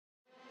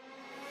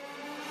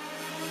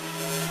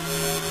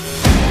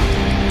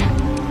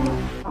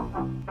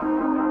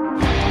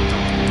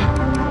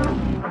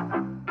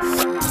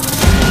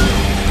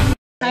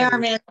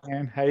Armin.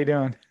 Aaron, how you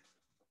doing?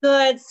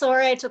 Good.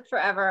 Sorry I took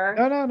forever.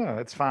 No,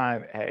 it's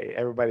fine. Hey,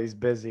 everybody's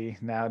busy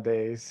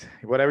nowadays.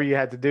 Whatever you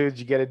had to do, did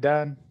you get it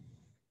done?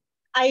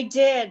 I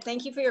did.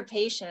 Thank you for your Yeah,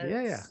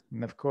 patience.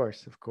 and of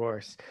course, of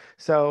course.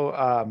 So,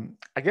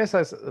 I guess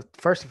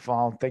first of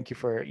all, thank you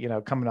for,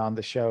 coming on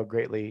the show.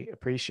 Greatly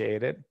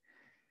appreciate it.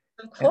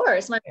 Of And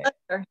course, my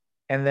pleasure.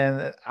 and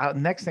then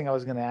next thing I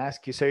was going to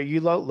ask you, so are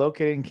you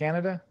located in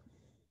Canada?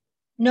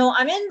 No,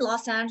 I'm in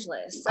Los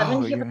Angeles. I've been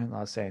Oh, here. you're in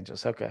Los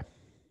Angeles. Okay.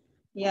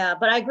 Yeah,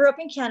 but I grew up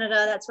in Canada.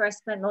 That's where I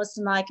spent most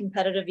of my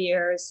competitive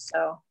years.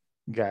 So,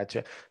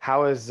 Gotcha.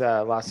 How is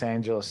Los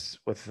Angeles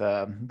with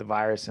the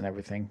virus and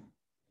everything?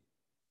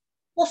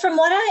 well, from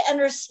what I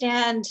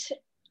understand,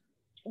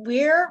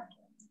 we're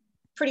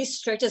pretty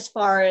strict as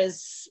far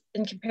as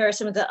in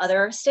comparison with the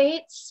other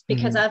states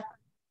because Hmm. I've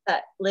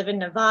that live in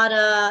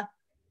Nevada,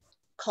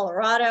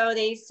 Colorado.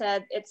 They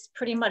said it's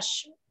pretty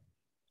much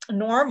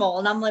normal,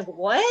 and I'm like,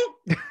 what?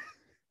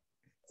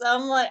 So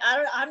I'm like,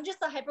 I'm just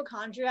a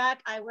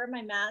hypochondriac. I wear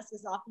my mask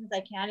as often as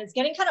I can. It's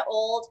getting kind of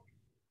old.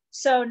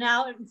 So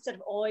now instead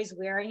of always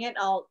wearing it,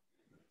 I'll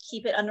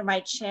keep it under my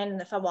chin.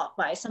 And if I walk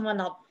by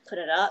someone, I'll put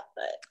it up.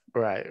 But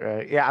Right,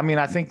 right. Yeah, I mean,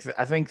 I think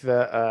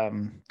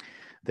the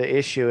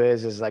issue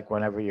is like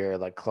whenever you're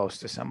like close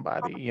to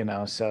somebody,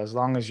 so as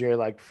long as you're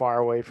like far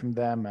away from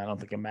them, I don't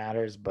think it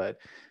matters, but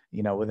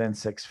within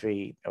 6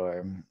 feet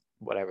or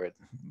whatever,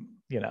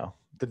 you know,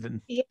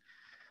 the yeah,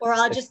 or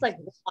I'll just distance like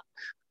is. walk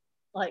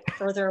like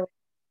further,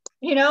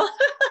 you know?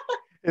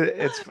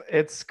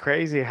 It's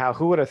crazy how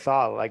who would have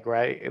thought like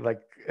right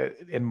like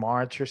in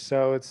March or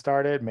so it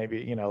started,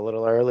 maybe a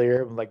little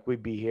earlier, like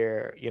we'd be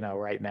here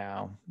right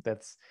now.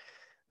 That's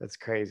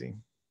crazy.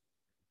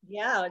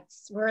 Yeah,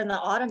 we're in the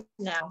autumn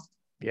now.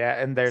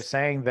 Yeah, and they're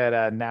saying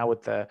that now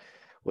with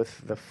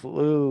the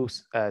flu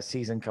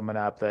season coming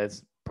up, that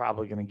it's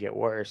probably going to get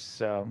worse.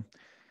 So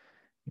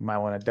you might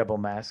want to double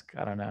mask.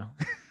 I don't know.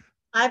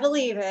 I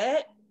believe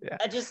it. Yeah.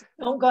 I just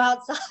don't go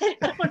outside.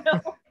 I don't know.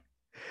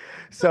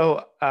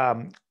 So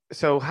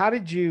so how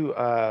did you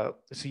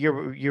so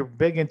you're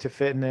big into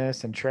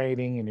fitness and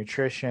training and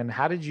nutrition.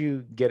 How did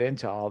you get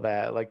into all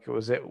that? Like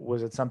was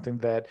it something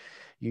that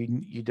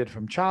you did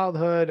from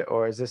childhood,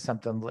 or is this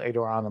something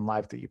later on in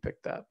life that you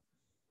picked up?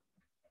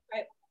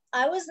 Right.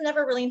 I was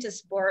never really into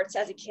sports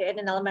as a kid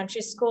in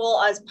elementary school.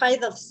 I was probably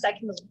the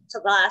second to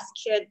last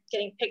kid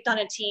getting picked on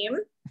a team.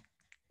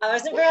 I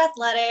wasn't very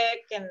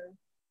athletic and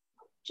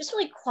just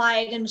really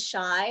quiet and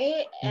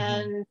shy. Hmm.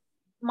 And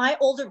my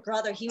older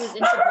brother, he was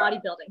into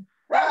bodybuilding.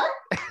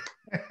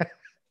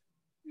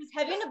 He was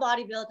heavy into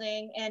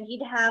bodybuilding, and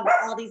he'd have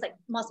all these like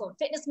muscle and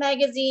fitness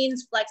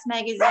magazines, flex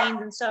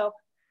magazines. And so,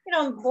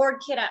 I'm a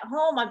bored kid at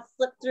home. I'd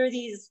flip through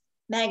these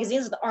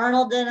magazines with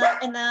Arnold in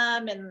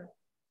them and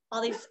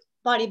all these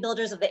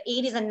bodybuilders of the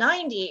 80s and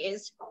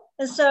 90s.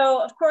 And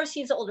so, of course,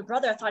 he's the older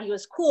brother. I thought he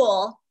was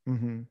cool.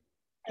 Hmm.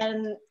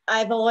 And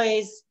I've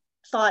always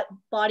thought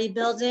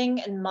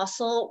bodybuilding and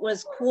muscle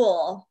was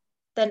cool.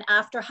 Then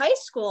after high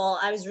school,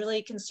 I was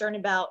really concerned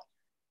about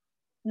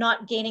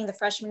not gaining the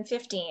freshman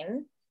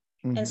 15.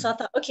 And so Hmm. I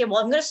thought, okay, well,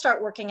 I'm going to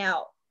start working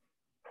out.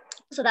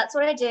 So that's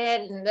what I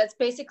did. And that's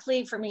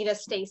basically for me to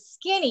stay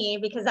skinny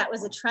because that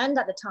was a trend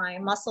at the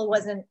time. Muscle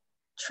wasn't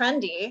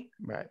trendy.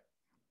 Right.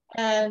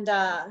 And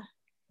I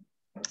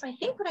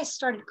think when I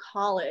started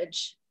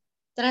college,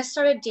 then I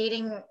started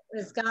dating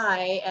this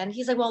guy, and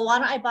he's like, well, why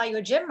don't I buy you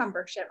a gym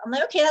membership? I'm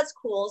like, okay, that's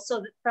cool.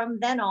 So from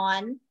then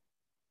on,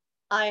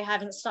 I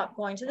haven't stopped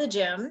going to the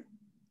gym.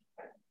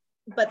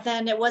 But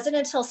then it wasn't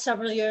until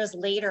several years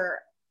later,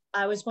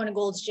 I was going to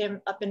Gold's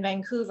Gym up in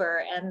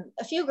Vancouver, and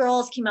a few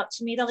girls came up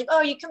to me. They're like, oh,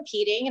 are you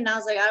competing? And I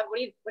was like, what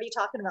are you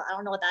talking about? I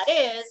don't know what that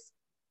is.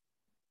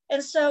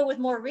 And so with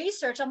more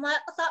research, I thought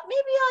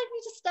maybe I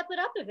need to step it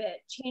up a bit,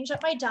 change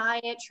up my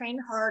diet, train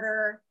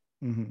harder,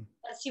 Hmm.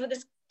 and see what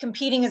this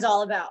competing is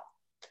all about.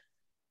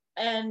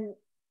 And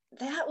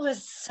that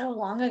was so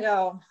long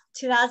ago.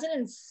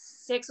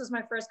 2006 was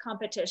my first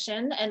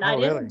competition, and I Oh,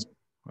 didn't really? do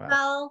Wow.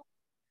 well.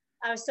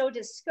 I was so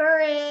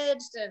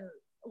discouraged and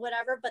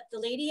whatever. But the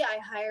lady I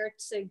hired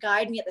to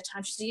guide me at the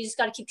time, she said, you just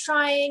got to keep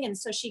trying. And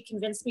so she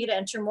convinced me to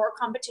enter more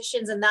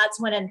competitions. And that's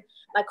when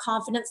my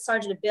confidence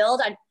started to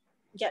build. I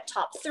get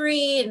top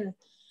three. And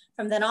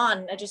from then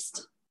on, I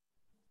just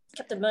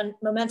kept the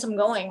momentum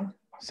going.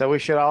 So we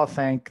should all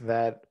thank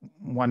that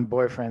one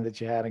boyfriend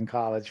that you had in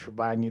college for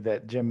buying you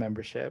that gym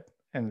membership,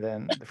 and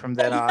then from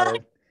then on,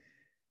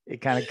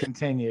 it kind of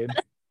continued.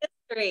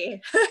 Three.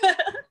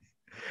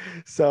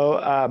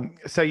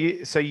 So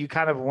you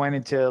kind of went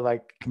into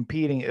like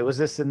competing. Was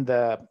this in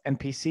the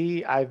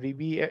NPC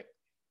IVB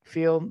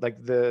field,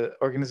 like the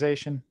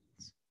organization?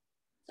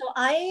 So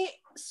I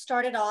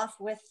started off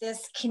with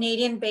this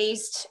Canadian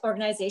based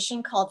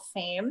organization called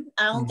Fame.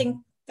 I don't think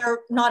Mhm. they're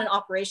not in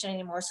operation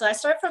anymore. So I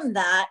started from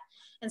that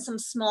and some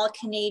small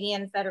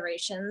Canadian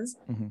federations.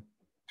 Mhm.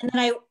 And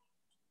then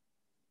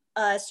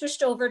I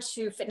switched over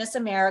to Fitness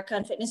America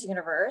and Fitness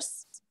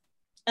Universe.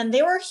 And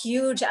they were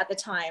huge at the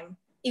time.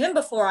 Even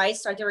before I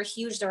started, they were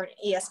huge. They were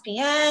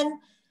ESPN.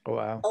 Oh,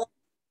 wow.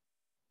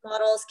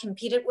 models,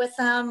 competed with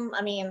them.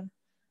 I mean,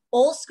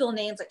 old school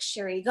names like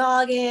Sherry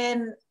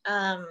Goggin.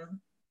 I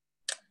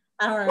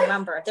don't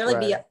remember. They're like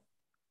Right.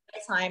 the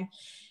time.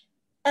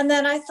 And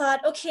then I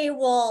thought, okay,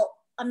 well,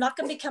 I'm not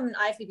going to become an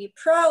IFBB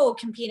pro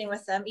competing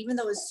with them, even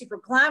though it was super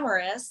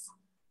glamorous.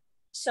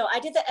 So I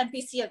did the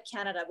NPC of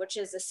Canada, which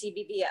is a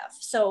CBBF.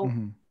 So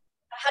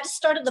I had to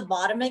start at the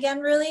bottom again,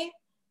 really,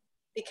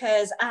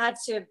 because I had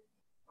to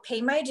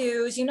pay my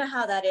dues. You know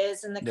how that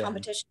is in the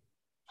competition.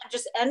 And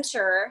just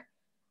enter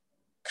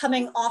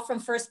coming off from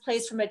first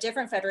place from a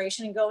different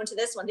federation and go into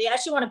this one. They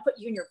actually want to put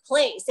you in your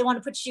place. They want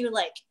to put you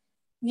like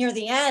near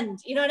the end.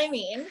 You know what I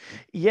mean?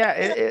 Yeah,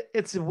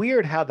 it's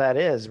weird how that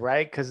is,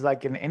 right? Because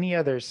like in any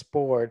other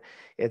sport,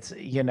 it's,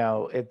 you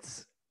know,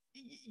 it's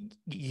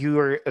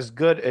you're as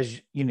good as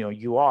you know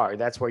you are.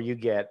 That's where you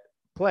get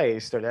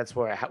placed, or that's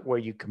where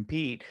you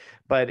compete.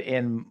 But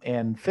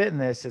in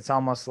fitness, it's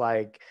almost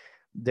like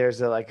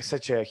there's like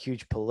such a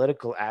huge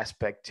political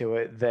aspect to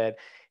it that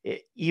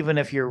even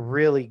if you're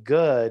really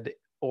good,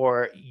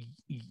 or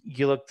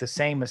you look the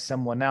same as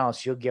someone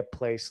else, you'll get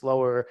placed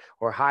lower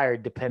or higher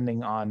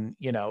depending on,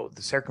 you know,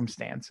 the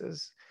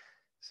circumstances.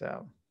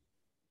 So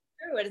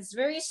true. It's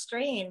very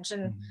strange.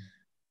 And, mhm.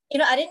 you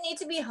know, I didn't need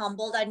to be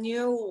humbled. I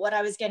knew what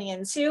I was getting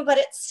into, but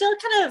it still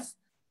kind of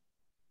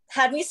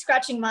had me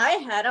scratching my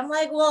head. I'm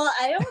like, well,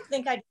 I don't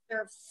think I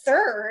deserve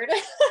third.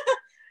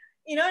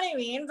 You know what I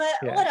mean? But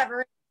Yeah.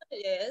 whatever it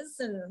is.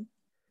 And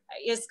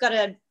you just got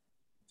to,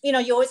 you know,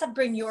 you always have to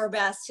bring your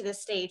best to the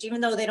stage,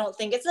 even though they don't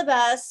think it's the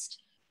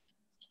best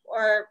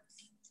or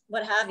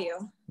what have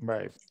you.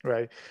 Right,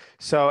 right.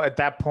 So at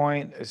that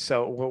point,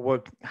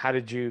 so how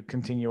did you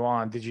continue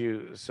on? Did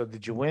you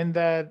win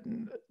that,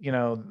 you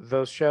know,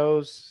 those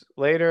shows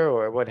later,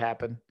 or what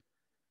happened?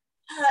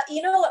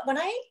 You know what? When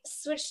I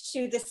switched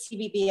to the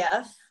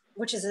CBBF,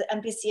 which is an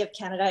NPC of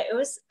Canada,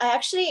 I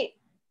actually,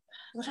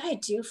 what did I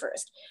do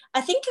first?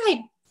 I think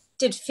I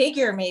did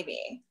figure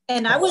maybe.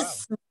 And I Oh, wow.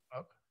 was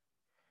Okay.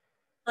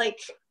 like,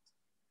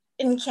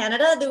 in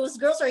Canada, those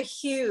girls are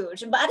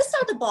huge. But I just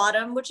started at the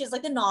bottom, which is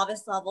like the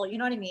novice level. You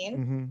know what I mean?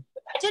 Mm-hmm.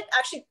 I did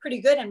actually pretty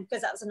good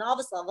because that was a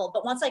novice level.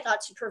 But once I got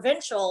to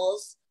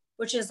provincials,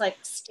 which is like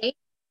state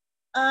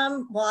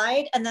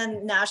wide, and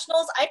then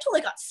nationals, I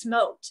totally got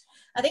smoked.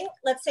 I think,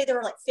 let's say there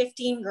were like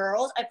 15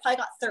 girls, I probably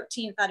got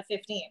 13th out of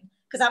 15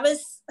 because I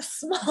was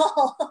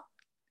small.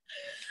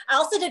 I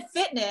also did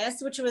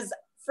fitness, which was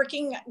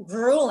freaking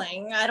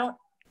grueling.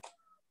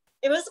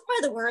 It was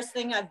probably the worst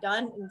thing I've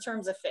done in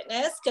terms of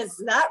fitness because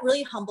that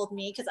really humbled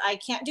me because I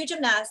can't do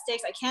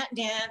gymnastics, I can't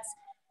dance,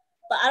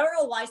 but I don't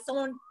know why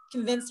someone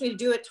convinced me to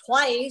do it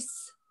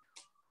twice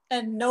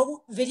and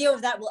no video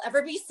of that will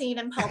ever be seen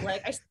in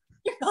public. I swear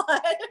to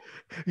God.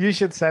 You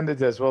should send it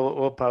to us.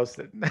 We'll post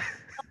it.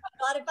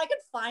 God, if I could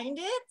find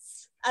it,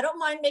 I don't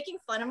mind making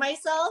fun of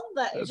myself,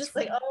 but it's That's just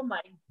like, fine. oh my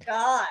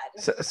God.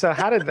 So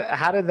how did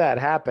that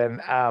happen?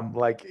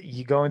 Like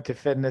you go into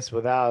fitness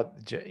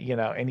without, you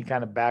know, any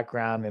kind of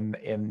background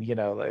in, you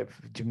know, like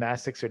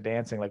gymnastics or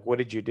dancing. Like, what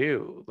did you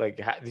do? Like,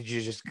 did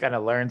you just kind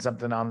of learn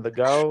something on the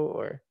go,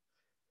 or?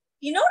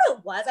 You know what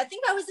it was? I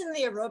think I was in the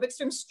aerobics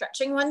room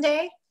stretching one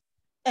day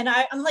and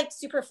I'm like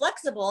super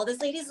flexible.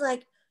 This lady's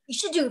like, you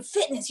should do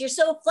fitness. You're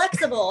so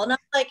flexible. And I'm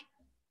like,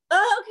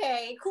 oh,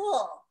 okay,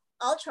 cool.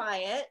 I'll try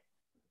it.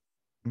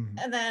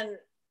 Mhm. And then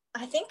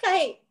I think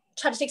I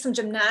tried to take some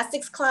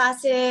gymnastics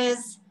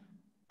classes.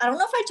 I don't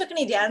know if I took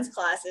any dance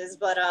classes,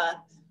 but I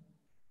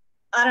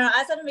don't know. I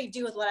just had to make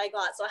do with what I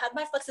got. So I had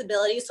my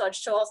flexibility, so I'd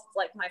show off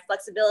like my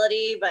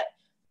flexibility, but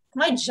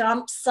my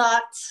jump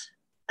sucked.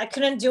 I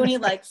couldn't do any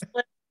like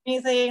flip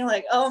anything.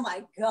 Like, oh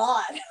my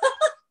God.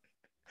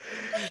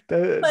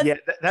 But Yeah,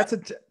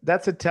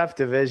 that's a tough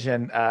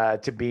division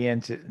to be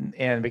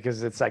in,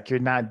 because it's like you're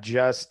not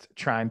just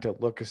trying to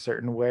look a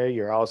certain way,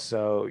 you're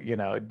also, you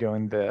know,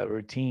 doing the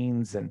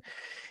routines, and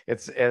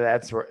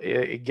that's where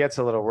it gets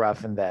a little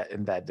rough in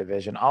that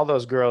division. All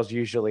those girls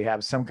usually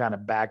have some kind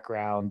of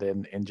background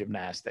in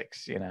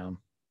gymnastics, you know.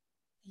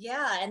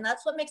 yeah, and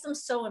that's what makes them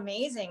so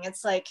amazing.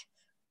 It's like,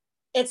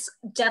 it's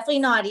definitely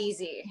not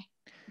easy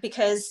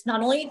because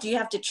not only do you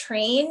have to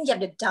train, you have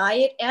to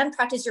diet and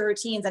practice your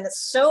routines, and it's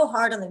so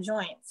hard on the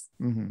joints.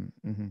 Hmm,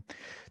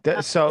 hmm.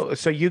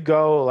 So you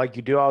go, like,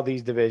 you do all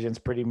these divisions,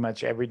 pretty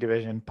much every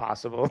division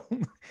possible,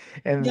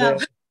 and Yeah.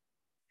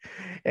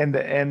 then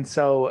and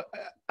so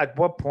at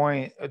what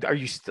point are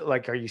you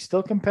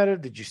still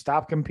competitive? Did you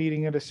stop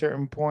competing at a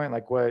certain point?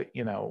 Like, what,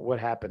 you know, what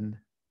happened?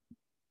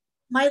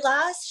 My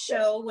last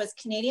show was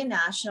Canadian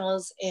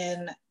Nationals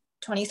in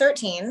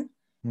 2013.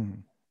 Hmm.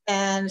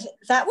 And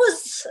that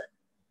was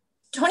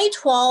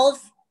 2012.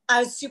 I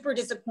was super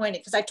disappointed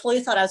because I totally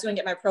thought I was going to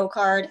get my pro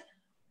card.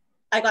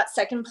 I got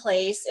second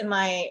place in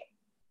my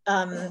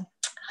um,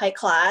 height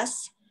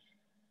class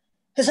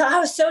because I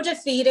was so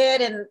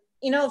defeated. And,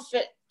 you know,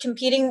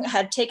 competing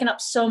had taken up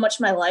so much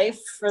of my life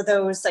for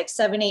those like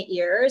 7, 8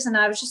 years. And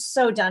I was just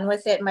so done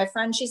with it. And my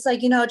friend, she's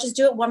like, you know, just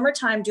do it one more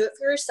time, do it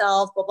for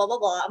yourself, blah, blah, blah,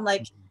 blah. I'm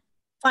like,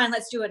 fine,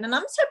 let's do it. And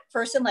I'm the type of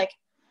person like,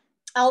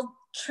 I'll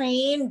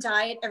train,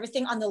 diet,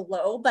 everything on the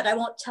low, but I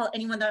won't tell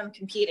anyone that I'm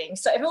competing.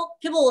 So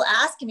people will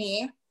ask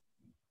me,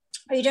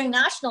 are you doing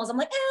nationals? I'm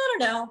like, I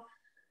don't know.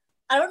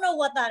 I don't know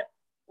what that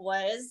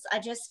was. I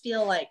just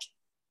feel like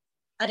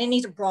I didn't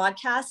need to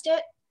broadcast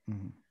it.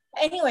 Mm-hmm.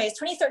 Anyways,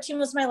 2013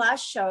 was my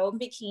last show in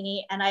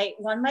Bikini, and I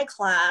won my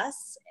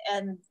class,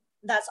 and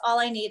that's all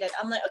I needed.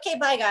 I'm like, okay,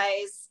 bye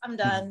guys, I'm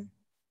done.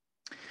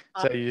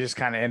 So you just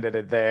kind of ended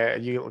it there.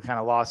 You kind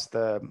of lost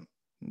the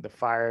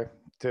fire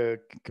to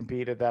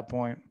compete at that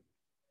point.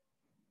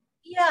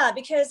 Yeah,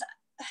 because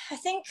I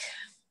think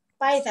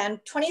by then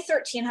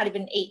 2013 had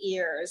been 8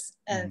 years,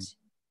 and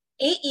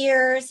 8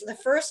 years, the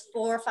first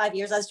 4 or 5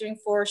 years I was doing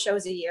 4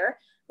 shows a year,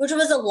 which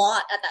was a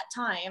lot at that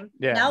time.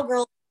 Yeah. Now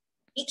girls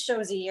 8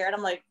 shows a year, and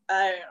I'm like,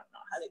 I don't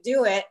know how to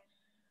do it.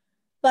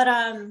 But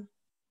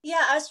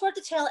yeah, I was toward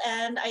the tail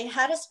end. I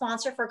had a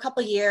sponsor for a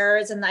couple of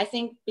years, and I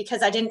think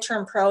because I didn't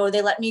turn pro,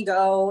 they let me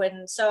go.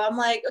 And so I'm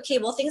like, okay,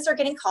 well, things are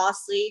getting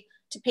costly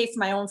to pay for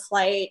my own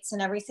flights and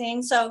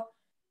everything. So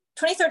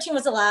 2013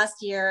 was the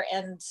last year,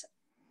 and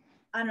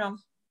I don't know.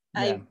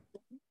 Yeah.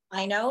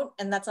 I know,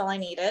 and that's all I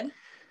needed.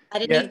 I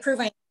didn't need to prove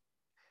anything.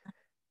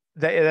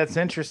 That's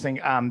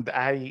interesting.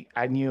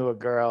 I knew a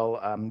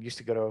girl used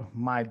to go to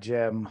my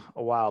gym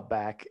a while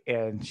back,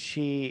 and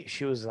she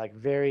was like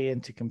very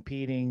into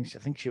competing. I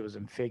think she was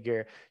in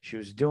figure. She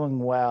was doing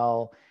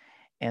well,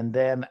 and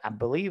then I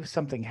believe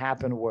something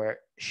happened where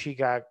she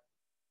got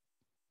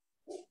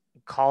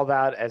called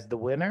out as the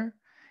winner,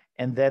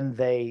 and then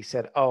they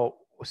said, "Oh,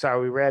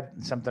 sorry, we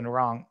read something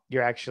wrong.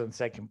 You're actually in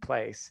second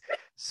place."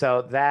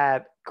 So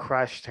that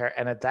crushed her,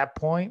 and at that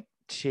point,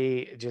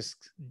 she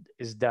just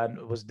was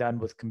done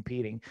with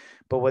competing.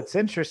 But what's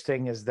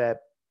interesting is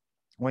that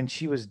when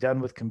she was done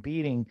with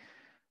competing,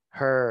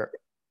 her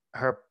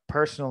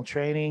personal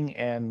training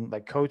and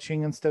like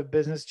coaching and stuff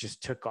business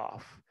just took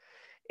off.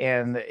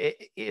 And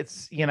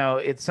it's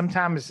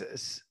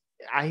sometimes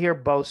I hear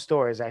both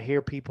stories. I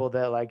hear people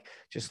that like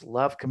just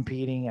love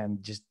competing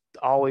and just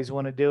always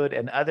want to do it,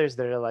 and others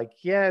that are like,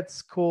 yeah,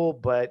 it's cool,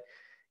 but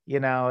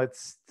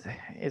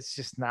it's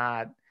just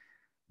not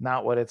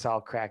what it's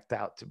all cracked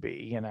out to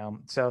be.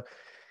 So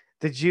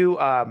did you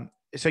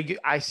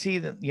I see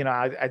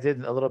that, I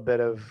did a little bit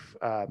of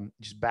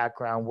just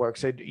background work.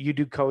 So you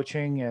do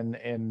coaching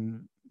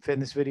and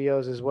fitness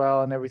videos as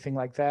well and everything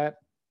like that?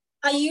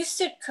 I used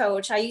to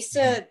coach. I used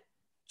to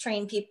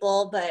train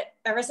people, but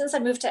ever since I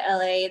moved to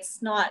LA,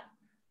 it's not,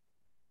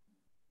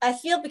 I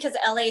feel because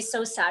LA is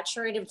so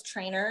saturated with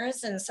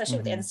trainers, and especially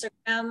with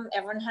Instagram,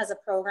 everyone has a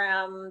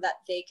program that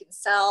they can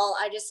sell.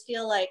 I just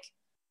feel like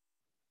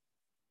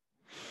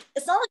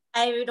it's not like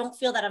I don't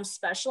feel that I'm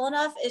special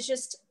enough. It's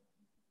just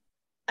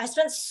I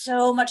spent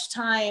so much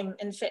time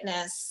in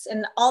fitness,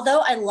 and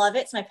although I love it,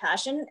 it's my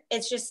passion,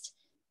 it's just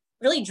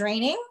really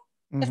draining,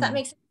 if that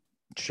makes sense.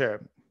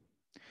 Sure.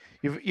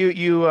 You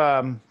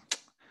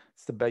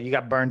it's the best. You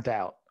got burnt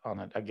out on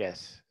it, I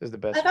guess, is the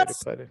best way to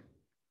put it.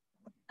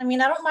 I mean,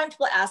 I don't mind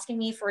people asking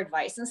me for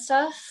advice and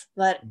stuff,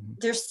 but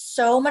there's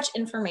so much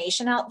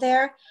information out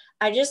there.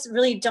 I just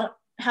really don't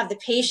have the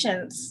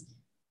patience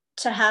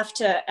to have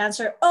to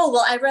answer, oh,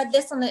 well, I read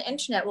this on the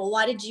internet. Well,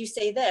 why did you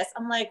say this?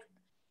 I'm like,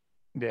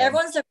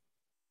 everyone's on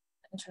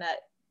the internet,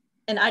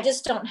 and I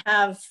just don't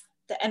have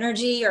the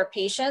energy or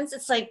patience.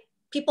 It's like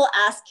people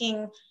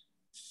asking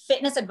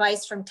fitness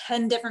advice from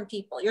 10 different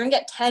people. You're gonna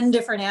get 10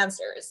 different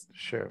answers.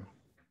 Sure.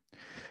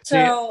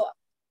 So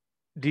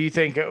do you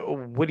think,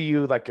 what do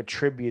you like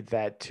attribute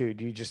that to?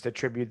 Do you just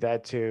attribute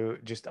that to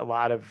just a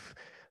lot of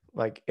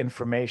like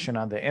information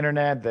on the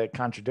internet that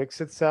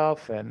contradicts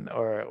itself?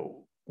 Or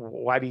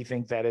why do you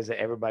think that is, that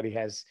everybody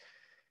has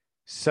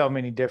so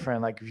many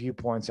different like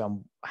viewpoints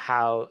on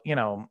how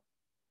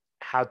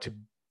to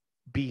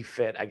be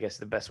fit, I guess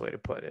the best way to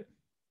put it?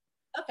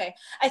 Okay.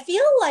 I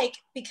feel like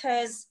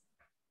because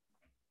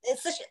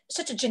it's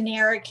such a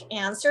generic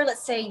answer.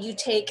 Let's say you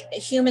take a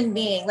human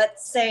being,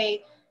 let's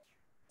say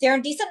they're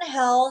in decent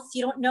health,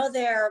 you don't know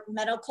their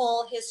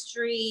medical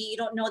history, you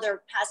don't know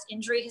their past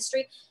injury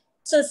history.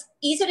 So it's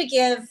easy to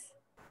give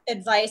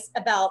advice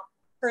about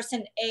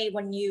person A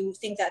when you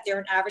think that they're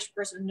an average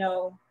person with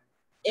no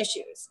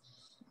issues.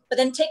 But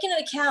then taking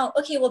into account,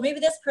 okay, well, maybe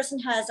this person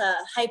has a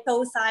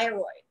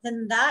hypothyroid,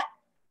 then that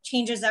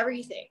changes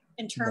everything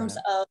in terms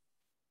of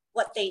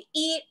what they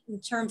eat, in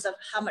terms of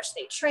how much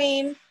they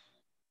train.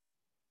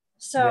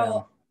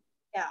 So,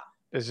 yeah.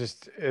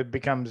 It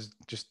becomes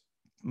just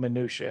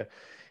minutia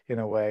in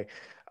a way.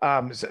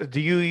 So do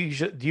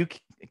you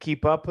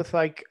keep up with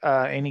like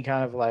any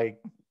kind of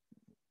like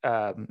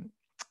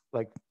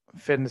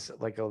fitness,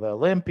 like the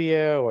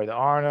Olympia or the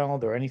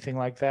Arnold or anything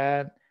like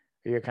that?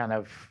 Or you're kind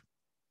of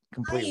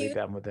completely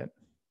done with it?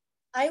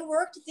 I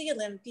worked at the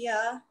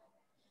Olympia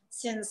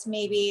since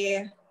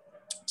maybe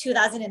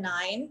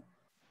 2009.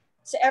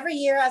 So every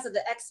year I was at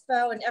the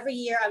expo, and every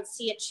year I would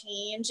see it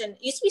change. And it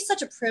used to be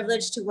such a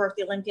privilege to work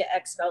the Olympia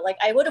expo. Like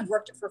I would have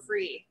worked it for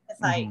free if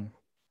I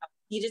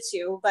needed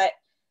to, but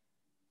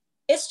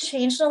it's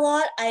changed a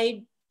lot.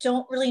 I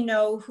don't really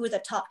know who the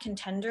top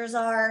contenders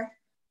are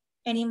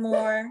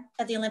anymore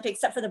at the Olympics,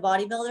 except for the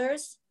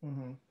bodybuilders.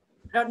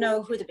 I don't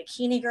know who the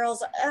Bikini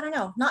girls, I don't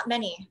know, not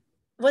many.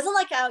 It wasn't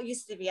like how it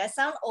used to be. I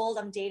sound old,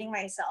 I'm dating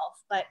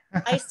myself, but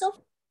I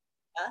still,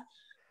 yeah.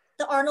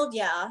 The Arnold,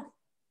 yeah.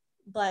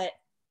 But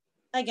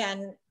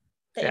again,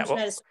 the Yeah,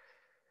 internet is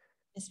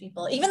fitness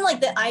people. Even like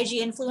the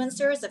IG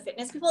influencers, the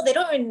fitness people, they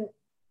don't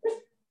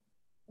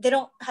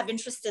have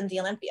interest in the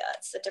Olympia.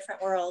 It's a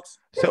different world.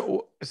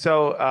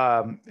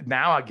 So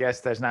now I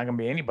guess there's not going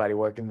to be anybody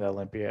working the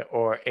Olympia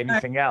or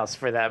anything else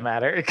for that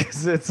matter,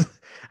 because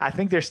I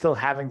think they're still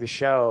having the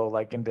show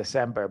like in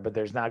December, but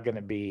there's not going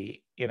to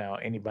be,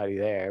 anybody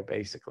there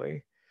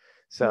basically.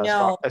 So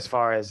No. as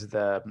far as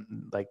the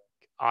like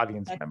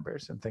audience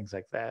members and things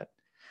like that.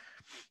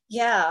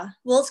 Yeah.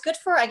 Well, it's good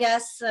for, I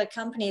guess,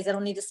 companies that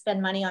don't need to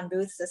spend money on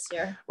booths this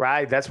year.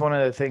 Right. That's one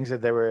of the things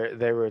that they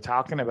were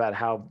talking about,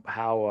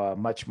 how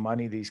much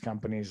money these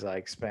companies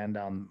like spend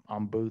on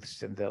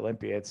booths in the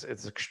Olympia. It's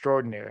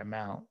extraordinary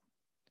amount.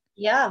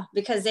 Yeah,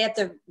 because they have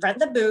to rent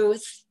the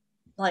booth,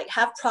 like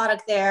have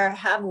product there,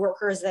 have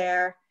workers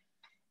there.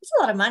 It's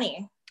a lot of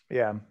money.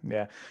 Yeah,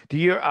 yeah. Do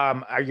you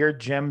are your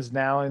gyms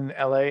now in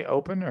LA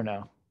open or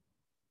no?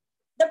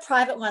 The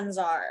private ones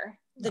are.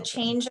 The Okay.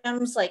 chain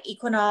gyms like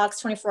Equinox,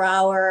 24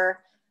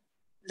 hour,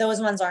 those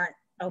ones aren't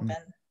Mm.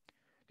 open.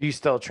 Do you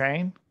still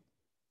train?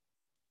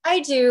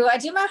 I do. I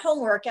do my home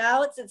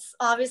workouts. It's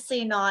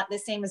obviously not the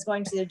same as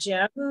going to the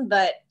gym,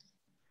 but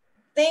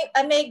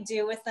I make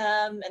do with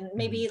them, and Mhm.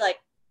 maybe like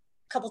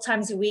a couple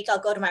times a week I'll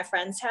go to my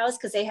friend's house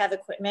because they have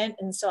equipment,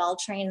 and so I'll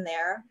train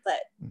there.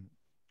 But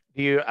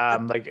Do you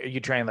like you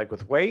train like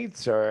with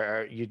weights,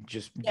 or you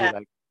just do yeah,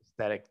 like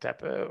aesthetic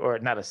type of, or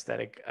not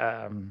aesthetic?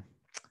 Yeah,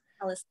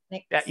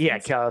 calisthenics. yeah,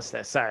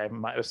 calisthenics. Sorry,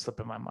 it was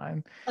slipping my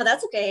mind. Oh,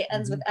 that's okay. It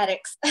ends with Mhm.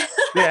 ethics.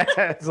 Yeah,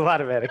 it's a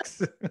lot of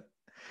ethics.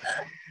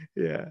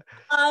 Yeah.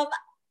 um,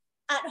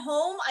 at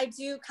home, I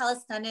do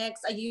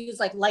calisthenics. I use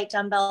like light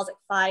dumbbells, like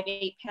 5,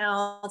 8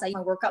 pounds. I use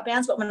my workout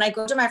bands. But when I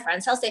go to my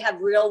friend's house, they have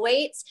real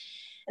weights,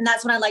 and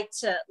that's when I like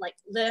to like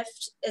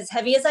lift as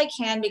heavy as I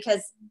can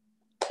because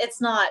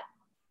it's not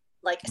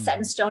like set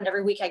in Mhm. stone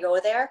every week I go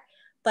there.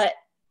 But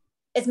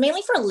it's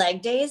mainly for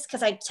leg days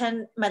because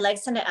my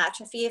legs tend to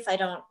atrophy if I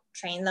don't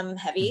train them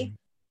heavy. Mhm.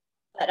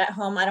 But at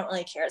home, I don't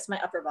really care. It's my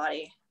upper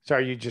body. So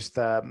are you just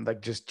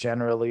like just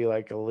generally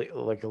like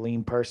like a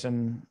lean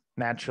person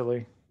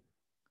naturally?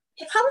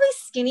 Yeah, probably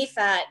skinny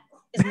fat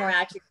is more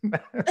accurate.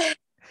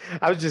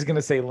 I was just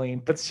gonna say lean,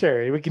 but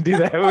sure, we can do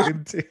that. We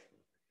can do.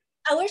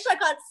 I wish I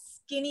got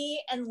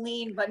skinny and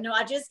lean, but no,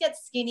 I just get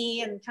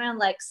skinny and kind of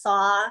like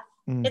soft.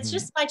 It's Mhm.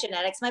 just my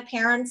genetics. My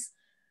parents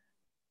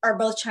are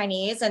both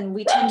Chinese, and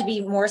we tend to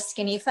be more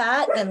skinny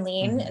fat than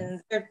lean.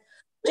 Mhm. And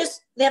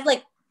they have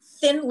like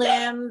thin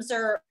limbs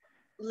or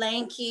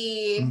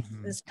lanky.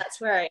 Mhm. That's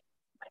where my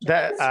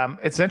That genetics.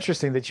 it's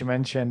interesting that you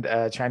mentioned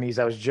Chinese.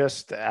 I was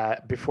just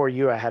before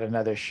you. I had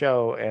another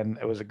show, and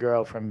it was a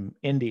girl from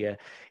India,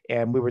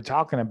 and we were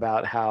talking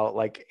about how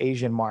like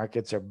Asian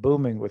markets are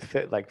booming with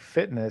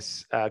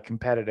fitness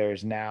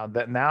competitors now.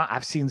 That now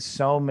I've seen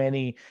so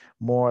many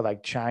more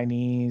like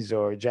Chinese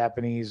or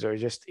Japanese or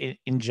just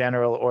in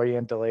general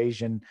Oriental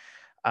Asian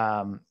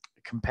um,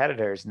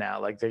 competitors now.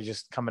 Like they're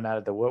just coming out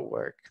of the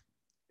woodwork.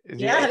 Yeah,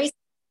 Yeah. have you seen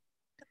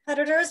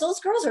competitors? Those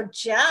girls are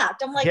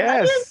jacked. I'm like,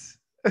 how do you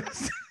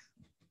Yes.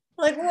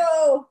 like,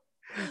 whoa.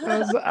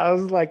 I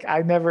was like,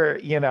 I never,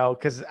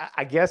 because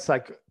I guess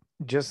like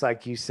just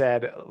like you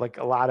said, like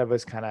a lot of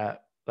us kind of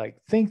like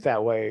think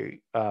that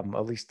way.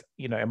 At least,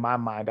 in my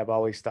mind, I've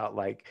always thought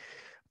like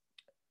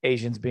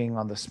Asians being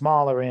on the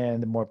smaller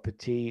end, the more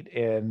petite,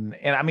 and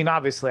I mean,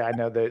 obviously, I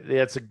know that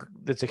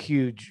that's a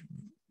huge,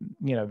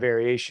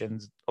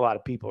 variations. A lot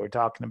of people are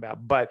talking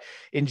about, but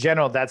in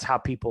general, that's how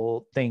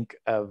people think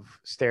of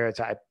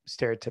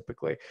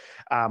stereotypically.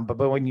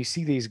 But when you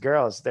see these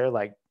girls, they're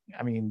like,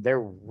 I mean,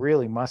 they're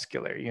really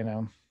muscular.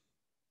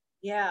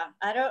 Yeah,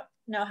 I don't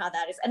know how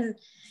that is. And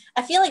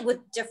I feel like with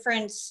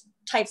different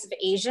types of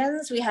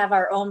Asians, we have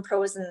our own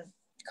pros and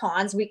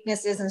cons,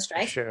 weaknesses and For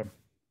strengths. sure.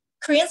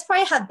 Koreans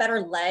probably have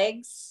better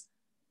legs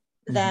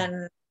Mhm.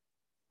 than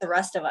the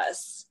rest of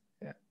us.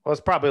 Yeah. Well,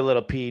 it's probably a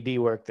little PED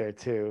work there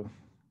too.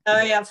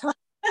 Oh yeah.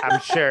 I'm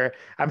sure.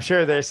 I'm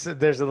sure there's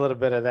a little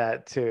bit of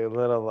that too,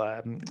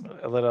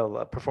 a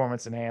little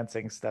performance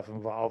enhancing stuff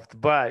involved.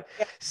 But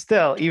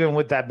still, even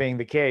with that being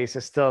the case,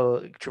 it's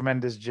still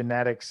tremendous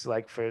genetics,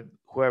 like for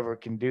whoever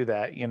can do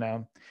that,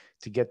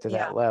 to get to Yeah.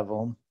 that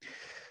level.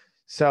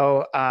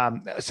 So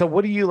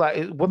what do you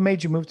like? What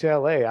made you move to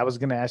LA? I was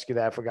going to ask you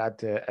that. I forgot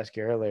to ask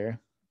you earlier.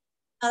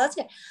 Oh, that's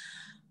good.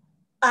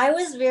 I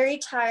was very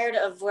tired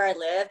of where I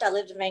lived. I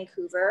lived in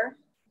Vancouver,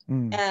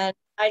 Mm, and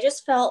I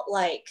just felt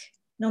like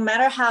no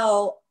matter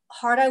how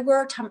hard I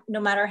worked,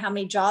 no matter how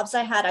many jobs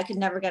I had, I could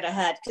never get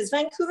ahead because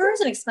Vancouver is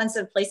an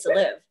expensive place to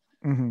live.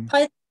 hmm.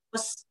 Probably the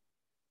most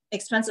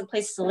expensive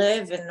place to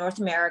live in North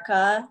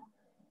America.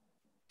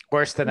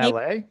 Worse than Maybe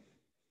LA?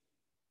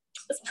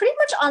 it's pretty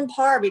much on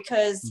par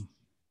because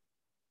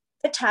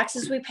the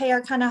taxes we pay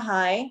are kind of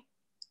high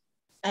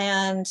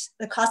and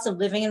the cost of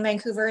living in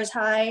Vancouver is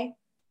high.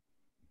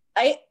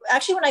 I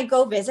actually, when I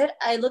go visit,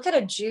 I look at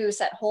a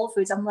juice at Whole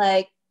Foods. I'm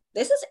like,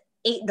 this is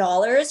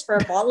 $8 for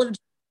a bottle of.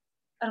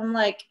 I'm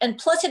like, and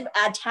plus it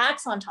add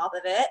tax on top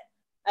of it,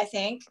 I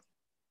think.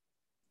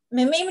 I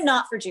mean, maybe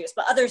not for juice,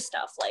 but other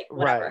stuff like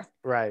Right, whatever.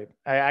 right.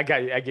 I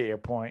got you. I get your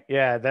point.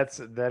 Yeah,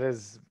 that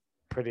is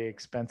pretty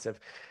expensive.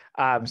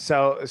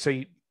 So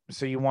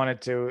you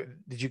wanted to?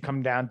 Did you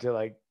come down to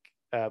like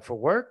for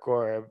work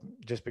or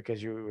just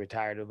because you were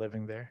tired of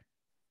living there?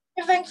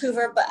 In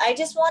Vancouver, but I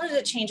just wanted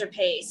a change of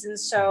pace. And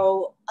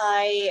so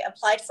I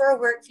applied for a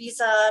work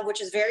visa,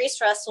 which is very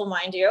stressful,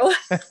 mind you.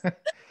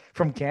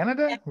 From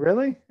Canada?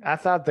 Really? I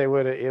thought it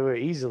would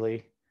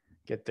easily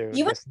get there. I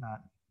You would, guess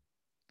not.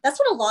 that's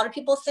what a lot of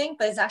people think,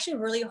 but it's actually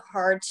really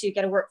hard to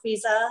get a work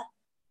visa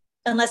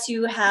unless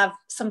you have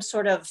some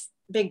sort of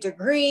big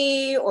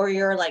degree or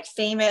you're like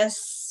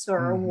famous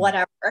or Hmm.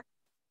 whatever.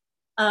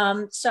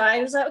 So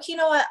I was like, okay, you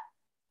know what?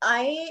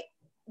 I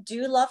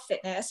do love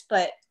fitness,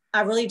 but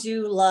I really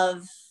do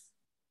love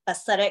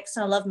aesthetics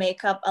and I love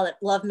makeup. I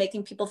love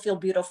making people feel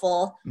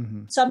beautiful.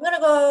 Hmm. So I'm going to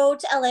go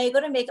to LA, go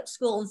to makeup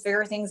school and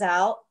figure things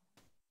out.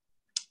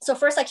 So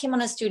first I came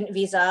on a student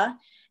visa.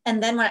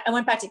 And then when I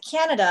went back to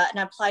Canada and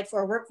I applied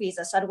for a work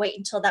visa, so I'd wait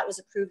until that was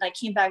approved. I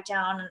came back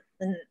down,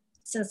 and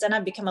since then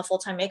I've become a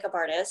full-time makeup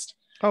artist.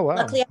 Oh wow,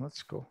 Luckily,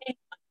 that's cool.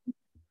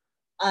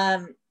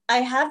 I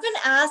have been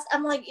asked.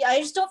 I'm like, I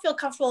just don't feel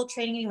comfortable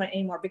training anyone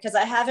anymore because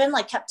I haven't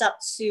like kept up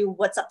to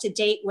what's up to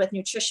date with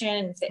nutrition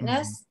and Hmm.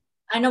 fitness.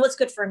 I know what's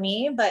good for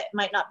me, but it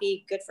might not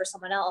be good for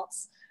someone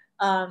else.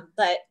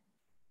 But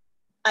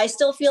I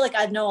still feel like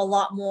I know a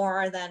lot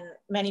more than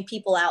many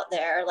people out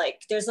there.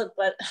 Like there's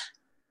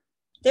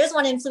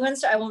one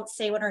influencer, I won't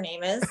say what her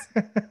name is,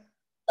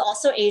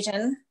 also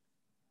Asian.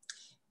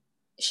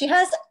 She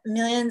has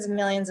millions and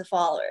millions of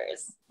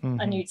followers on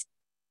Hmm. YouTube.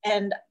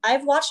 And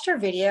I've watched her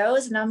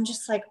videos and I'm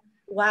just like,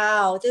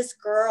 wow, this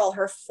girl,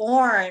 her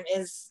form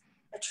is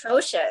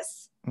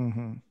atrocious.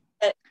 Hmm.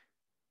 But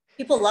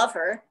people love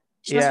her.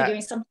 She must be Yeah,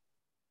 doing something.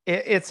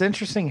 it's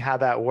interesting how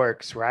that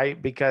works,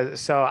 right? Because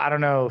so I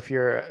don't know if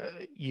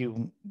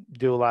you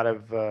do a lot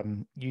of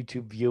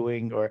YouTube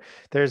viewing or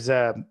there's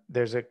a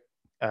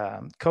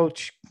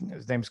coach.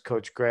 His name's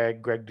Coach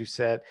Greg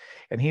Doucette,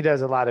 and he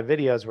does a lot of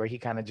videos where he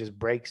kind of just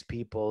breaks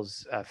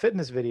people's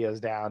fitness videos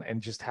down and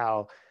just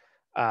how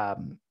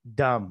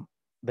dumb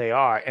they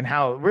are and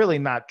how really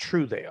not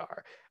true they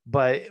are.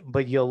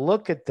 But you'll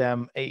look at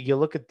them, you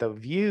look at the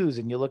views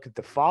and you look at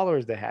the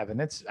followers they have,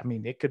 and I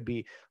mean, it could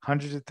be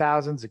hundreds of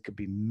thousands, it could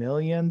be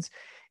millions,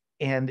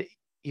 and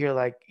you're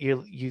like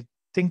you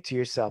think to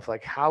yourself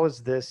like, how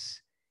is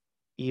this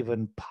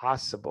even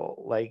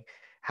possible? Like,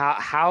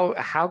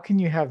 how can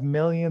you have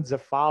millions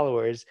of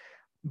followers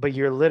but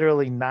you're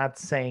literally not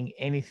saying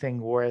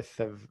anything worth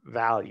of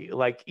value?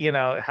 Like,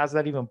 how's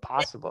that even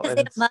possible? Because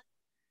And it's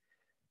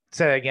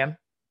say that again.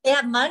 they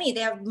have money.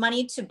 They have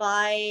money to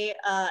buy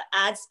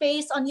ad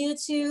space on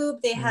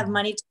YouTube. They have Mhm.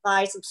 money to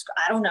buy subscribe.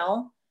 I don't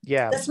know.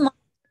 Yeah. That's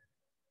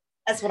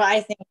that's what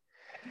I think.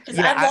 Because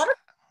I Yeah. have a lot of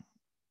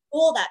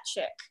people that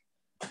chick.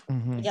 They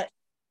Mhm. get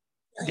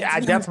Yeah, millions I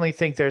and millions. definitely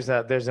think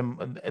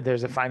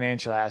there's a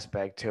financial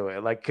aspect to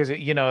it. Like, because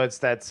it's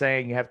that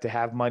saying you have to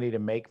have money to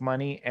make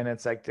money, and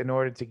it's like in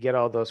order to get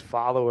all those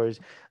followers,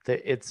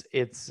 that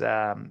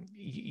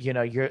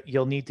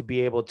you'll need to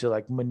be able to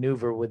like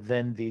maneuver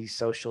within the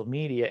social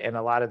media, and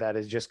a lot of that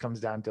is just comes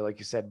down to, like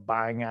you said,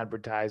 buying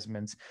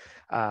advertisements.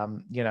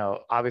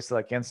 Obviously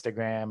like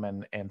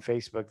Instagram and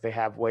Facebook, they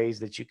have ways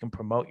that you can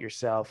promote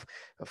yourself,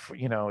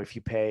 if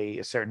you pay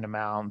a certain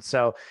amount.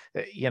 So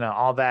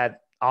all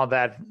that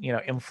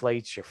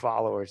inflates your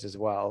followers as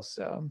well.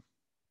 So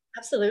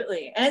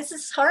Absolutely. And it's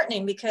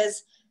disheartening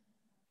because,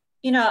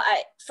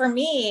 for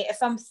me,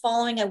 if I'm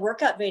following a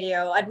workout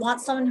video, I'd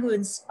want someone who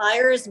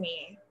inspires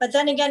me. But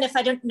then again, if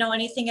I don't know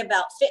anything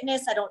about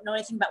fitness, I don't know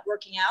anything about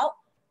working out,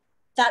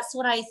 that's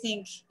what I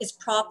think is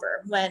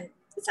proper when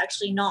it's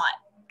actually not.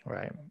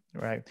 right,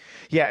 right.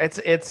 Yeah,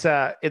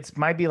 it's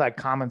might be like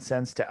common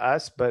sense to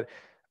us, but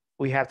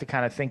we have to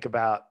kind of think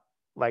about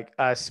like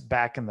us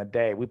back in the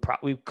day.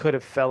 We could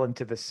have fell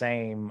into the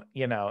same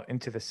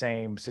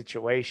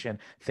situation,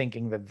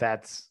 thinking that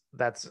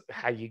that's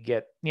how you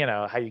get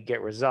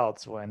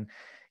results when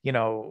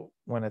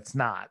it's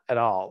not at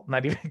all,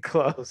 not even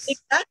close.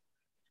 Exactly.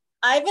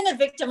 I've been a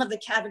victim of the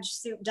cabbage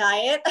soup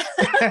diet.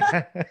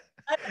 I,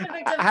 I've been a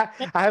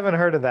victim. I haven't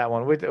heard of that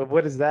one.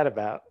 What is that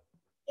about?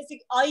 It's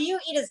like all you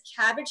eat is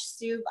cabbage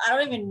soup. I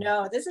don't even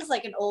know. This is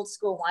like an old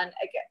school one.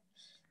 Again,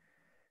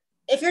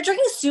 if you're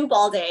drinking soup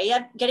all day,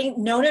 you're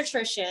getting no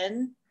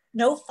nutrition,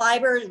 no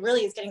fiber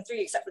really is getting through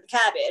you except for the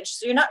cabbage.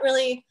 So you're not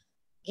really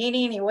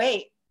gaining any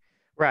weight.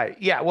 Right.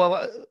 Yeah.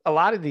 Well, a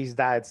lot of these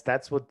diets,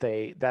 that's what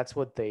they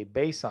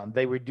base on.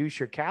 They reduce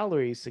your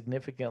calories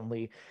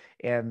significantly,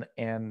 and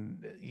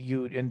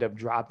you end up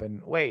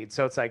dropping weight.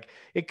 So it's like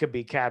it could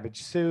be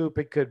cabbage soup.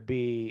 It could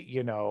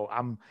be,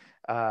 um,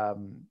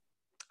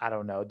 I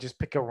don't know, just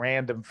pick a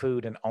random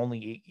food and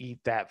only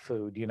eat that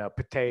food. Yeah,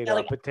 Potato,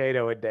 like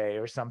potato a day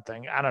or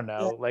something. I don't yeah,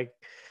 know, like.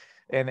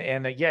 And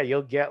yeah,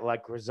 you'll get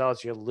like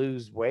results. You'll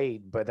lose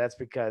weight, but that's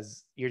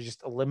because you're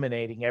just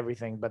eliminating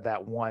everything but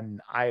that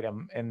one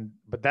item.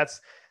 But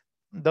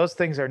those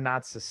things are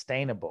not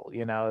sustainable.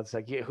 You know, it's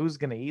like, who's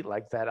going to eat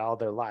like that all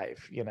their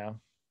life, you know?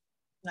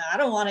 No, I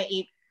don't want to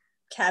eat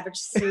cabbage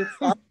soup.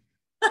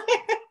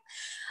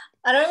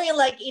 I don't really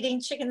like eating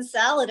chicken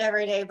salad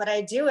every day, but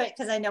I do it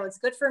because I know it's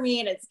good for me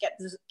and it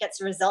gets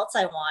the results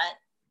I want.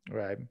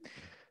 Right.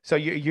 So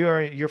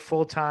you're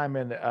full time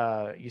in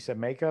you said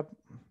makeup,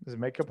 as a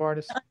makeup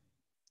artist?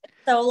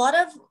 So a lot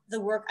of the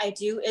work I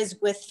do is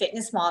with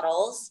fitness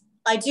models.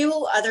 I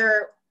do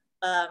other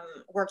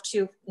work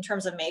too in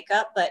terms of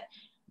makeup, but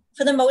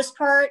for the most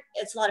part,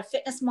 it's a lot of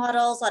fitness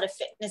models, a lot of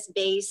fitness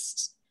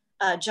based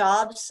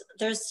jobs.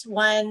 There's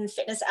one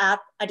fitness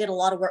app I did a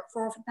lot of work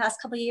for the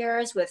past couple of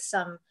years with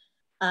some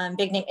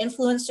big name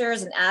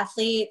influencers and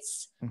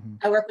athletes. Mm-hmm.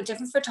 I work with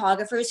different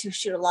photographers who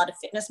shoot a lot of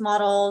fitness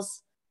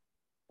models.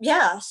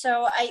 Yeah,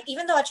 so I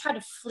even though I try to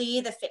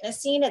flee the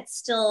fitness scene, it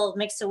still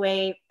makes a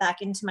way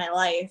back into my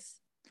life.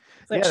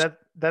 Yeah, Which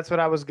that's what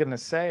I was gonna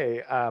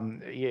say.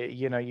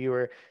 You know, you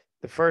were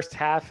the first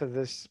half of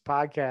this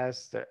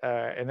podcast.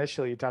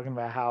 Initially, you're talking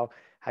about how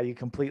you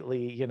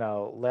completely,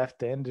 left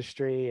the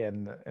industry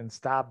and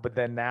stopped, but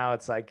then now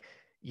it's like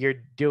you're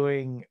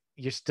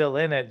still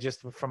in it,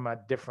 just from a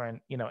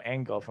different,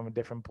 angle, from a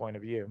different point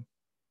of view.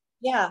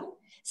 yeah,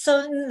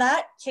 so in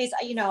that case,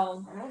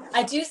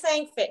 I do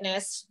thank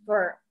fitness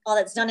for all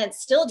that's done.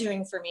 It's still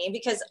doing for me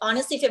because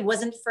honestly, if it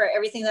wasn't for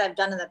everything that I've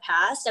done in the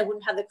past, I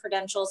wouldn't have the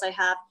credentials I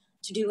have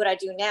to do what I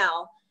do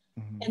now.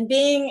 Mm-hmm. And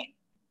being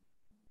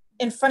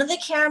in front of the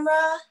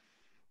camera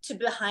to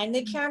behind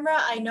the camera,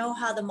 I know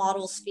how the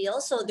models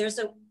feel. So there's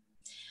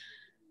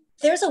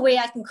a way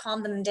I can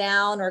calm them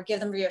down or give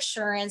them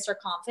reassurance or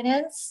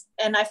confidence.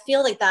 And I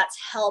feel like that's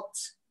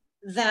helped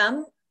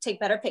them take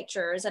better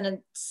pictures. And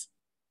it's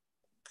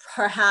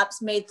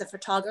perhaps made the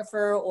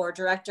photographer or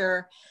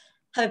director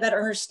have a better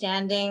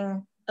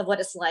understanding of what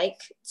it's like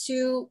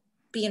to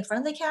be in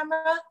front of the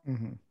camera.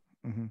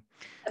 Mm-hmm. Mm-hmm.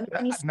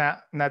 I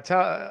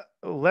Now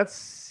let's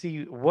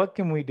see, what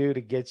can we do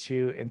to get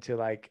you into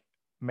like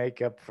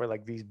makeup for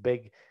like these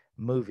big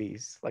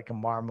movies, like a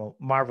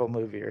Marvel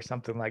movie or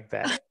something like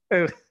that.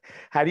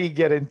 How do you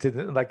get into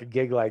like a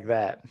gig like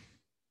that?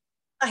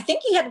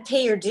 think you have to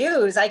pay your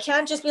dues. I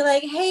can't just be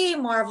like, hey,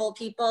 Marvel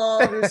people,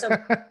 Russo.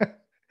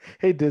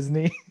 Hey,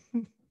 Disney.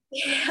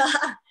 Yeah.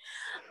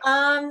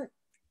 Um,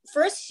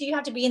 First, you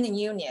have to be in the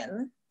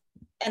union.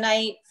 And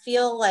I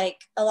feel like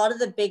a lot of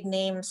the big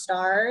name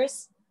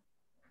stars,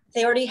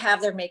 they already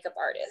have their makeup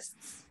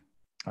artists.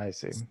 I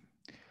see.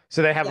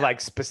 So they have Yeah.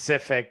 like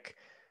specific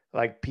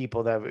like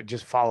people that would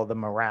just follow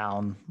them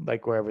around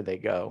like wherever they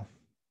go,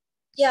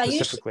 Yeah, usually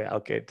specifically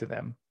allocated to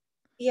them.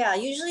 yeah,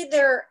 usually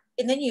they're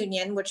in the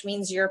union, which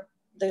means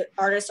the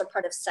artists are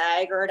part of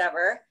SAG or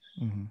whatever.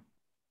 Mm-hmm.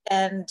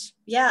 And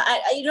yeah,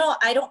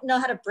 I don't know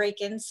how to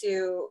break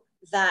into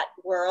that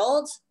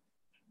world.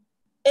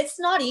 It's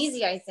not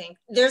easy, I think.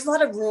 There's a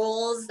lot of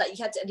rules that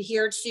you have to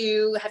adhere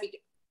to, have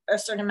a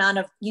certain amount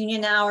of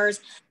union hours.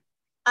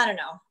 I don't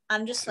know.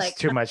 I'm just It's like,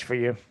 too much for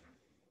you.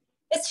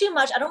 it's too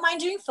much. I don't mind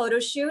doing photo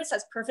shoots.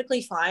 That's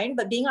perfectly fine.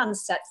 But being on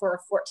set for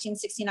 14,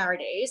 16-hour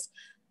days,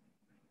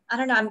 I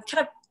don't know.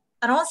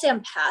 I don't want to say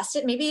I'm past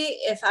it. Maybe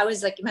if I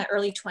was like in my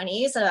early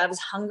 20s and I was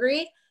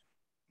hungry,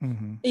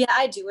 Mm-hmm. yeah,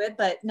 I do it.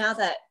 But now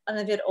that I'm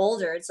a bit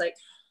older, it's like,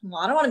 well,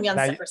 I don't want to be on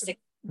Now, set for six.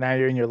 now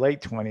you're in your late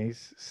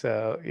 20s.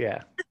 So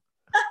yeah.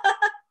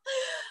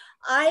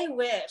 I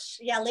wish.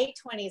 Yeah, late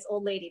 20s,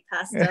 old lady,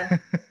 past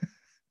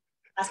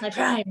my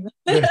prime.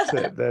 That's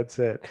it. That's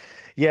it.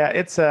 Yeah,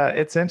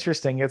 it's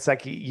interesting. It's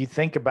like you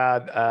think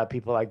about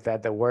people like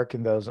that work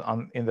in those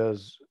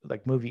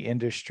like movie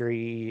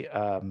industry,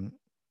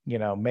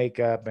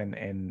 makeup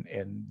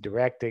and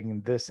directing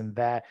and this and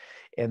that,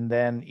 and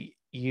then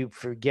you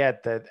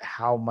forget that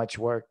how much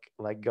work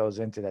like goes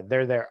into that.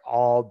 They're there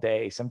all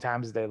day.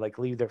 Sometimes they like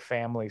leave their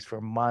families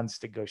for months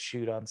to go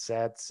shoot on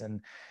sets,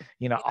 and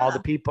all Yeah.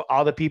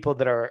 the people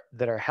that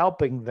are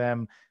helping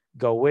them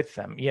go with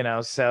them.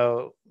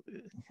 So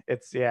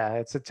it's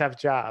a tough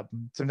job.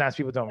 Sometimes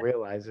people don't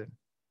realize it.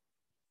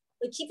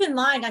 But keep in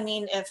mind, I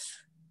mean, if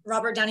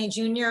Robert Downey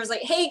Jr. was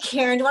like, hey,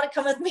 Karen, do you want to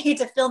come with me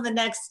to film the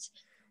next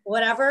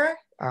whatever,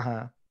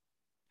 Uh-huh.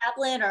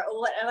 Chaplin or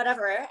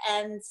whatever?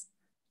 And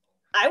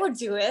I would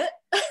do it.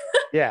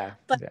 Yeah.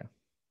 But Yeah.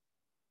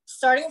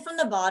 starting from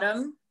the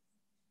bottom,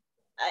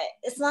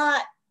 it's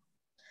not,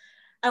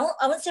 I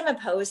wouldn't say I'm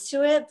opposed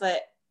to it,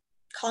 but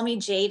call me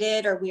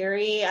jaded or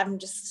weary. I'm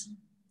just,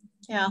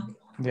 yeah.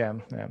 Yeah.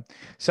 Yeah.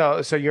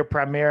 So you're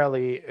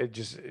primarily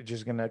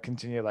just gonna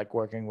continue like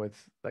working with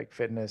like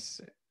fitness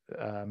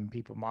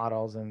people,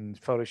 models and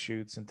photo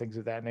shoots and things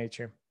of that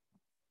nature.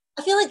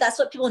 I feel like that's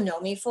what people know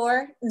me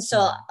for. And so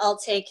Mhm. I'll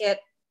take it,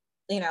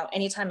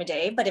 any time of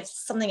day. But if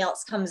something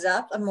else comes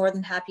up, I'm more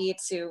than happy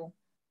to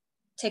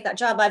take that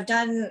job. I've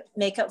done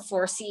makeup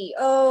for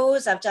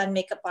CEOs. I've done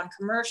makeup on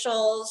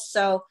commercials.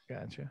 So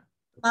Gotcha.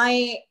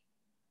 my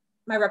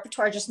my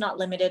repertoire is just not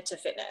limited to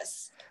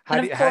fitness. How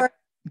And do of you, how, course,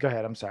 go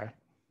ahead. I'm sorry.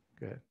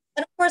 Go ahead.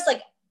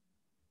 like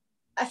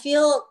I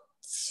feel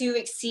to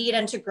exceed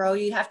and to grow,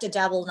 you have to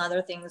dabble in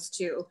other things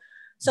too.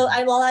 So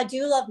Mhm. while I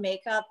do love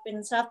makeup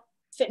and stuff,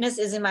 fitness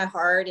is in my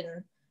heart,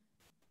 and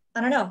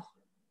I don't know.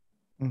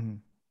 Mm-hmm.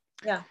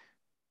 Yeah.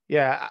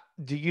 Yeah.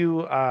 Do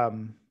you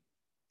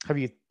have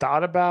you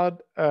thought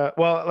about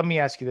well, let me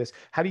ask you this.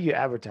 How do you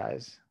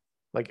advertise?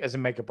 Like as a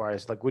makeup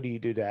artist, like what do you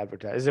do to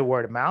advertise? Is it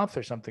word of mouth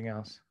or something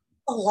else?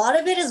 A lot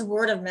of it is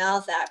word of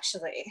mouth,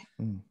 actually,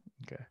 Mm,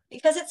 okay.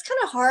 because it's kind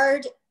of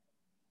hard.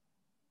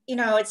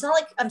 It's not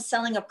like I'm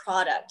selling a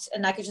product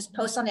and I could just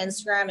post on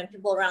Instagram and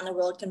people around the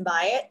world can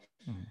buy it.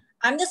 Mm,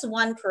 I'm this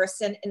one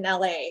person in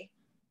LA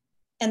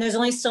and there's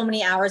only so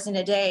many hours in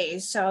a day.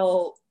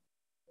 So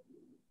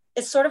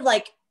it's sort of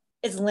like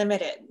it's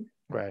limited.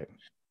 right.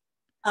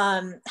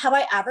 How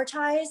I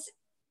advertise,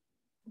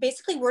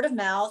 basically word of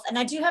mouth. And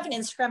I do have an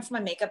Instagram for my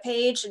makeup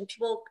page, and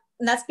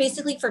that's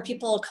basically for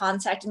people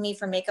contacting me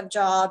for makeup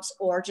jobs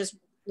or just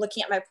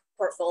looking at my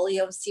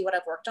portfolio and see what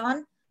I've worked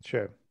on.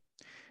 Sure.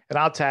 And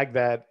I'll tag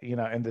that,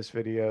 in this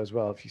video as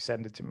well if you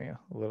send it to me a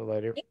little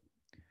later.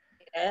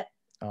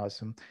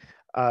 Awesome.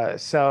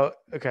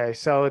 Okay.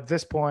 So at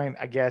this point,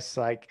 I guess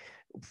like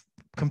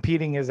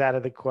competing is out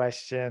of the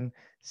question,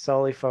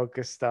 solely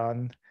focused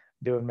on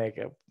doing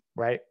makeup,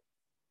 right?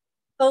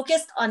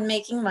 Focused on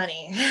making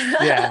money.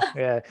 Yeah,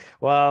 yeah.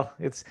 Well,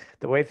 it's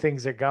the way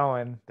things are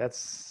going. That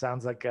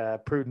sounds like a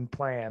prudent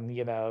plan.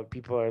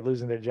 People are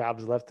losing their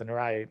jobs left and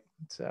right.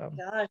 So,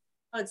 Gosh,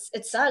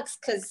 it sucks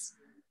because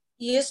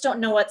you just don't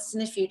know what's in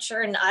the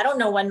future, and I don't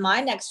know when my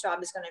next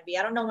job is going to be.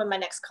 I don't know when my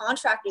next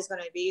contract is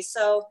going to be.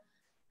 So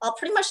I'll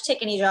pretty much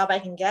take any job I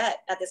can get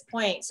at this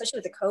point, especially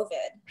with the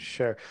COVID.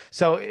 sure.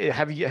 So,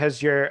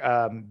 has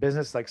your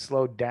business like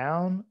slowed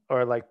down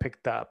or like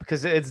picked up?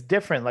 Because it's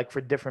different, like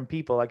for different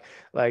people.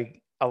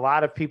 Like a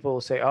lot of people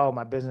say, "Oh,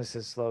 my business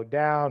has slowed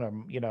down,"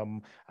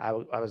 or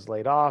I was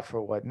laid off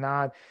or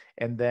whatnot.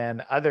 And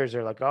then others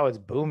are like, "Oh, it's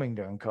booming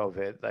during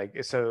COVID."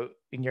 Like, so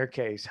in your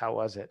case, how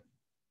was it?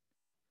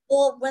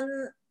 Well,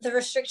 when the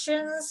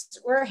restrictions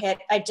were hit,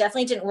 I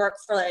definitely didn't work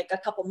for like a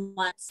couple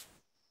months.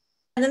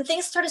 And then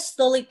things started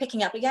slowly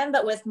picking up again.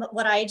 But with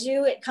what I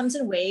do, it comes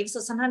in waves. So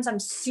sometimes I'm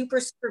super,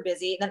 super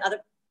busy. And then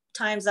other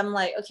times I'm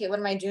like, okay, what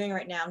am I doing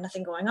right now?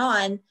 Nothing going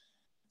on.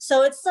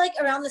 So it's like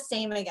around the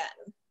same again.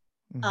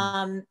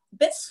 Mm-hmm.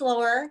 Bit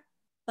slower,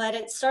 but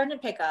it's starting to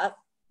pick up.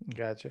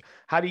 Gotcha.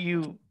 How do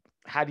you,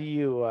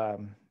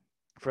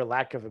 for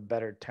lack of a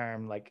better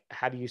term, like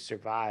how do you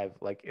survive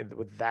like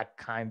with that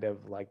kind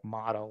of like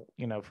model,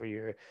 for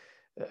your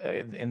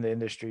in the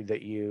industry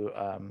that you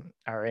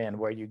are in,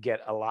 where you get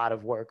a lot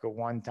of work at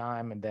one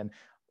time and then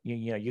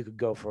you could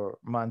go for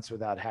months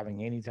without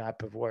having any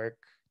type of work.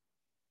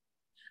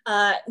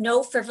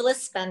 No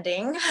frivolous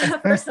spending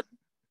for some.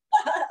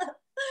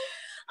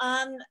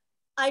 um,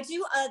 I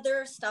do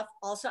other stuff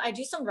also. I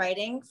do some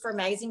writing for a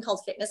magazine called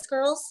Fitness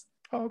Girls.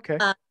 Oh, okay.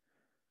 Um,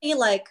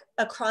 like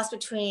a cross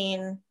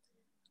between,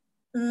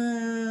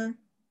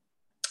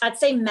 I'd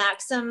say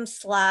Maxim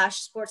slash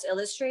Sports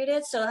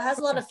Illustrated. So it has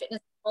a lot Okay. of fitness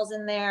articles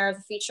in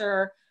there,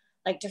 feature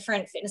like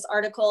different fitness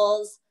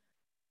articles.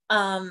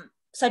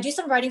 So I do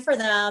some writing for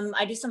them.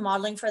 I do some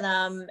modeling for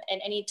them,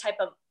 and any type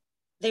of,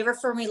 they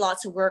refer me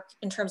lots of work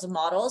in terms of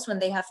models when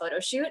they have photo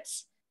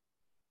shoots.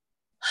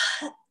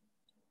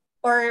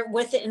 Or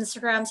with the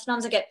Instagram,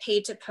 sometimes I get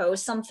paid to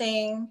post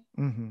something.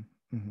 Mm-hmm.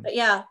 Mm-hmm. But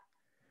yeah,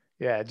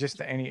 Yeah,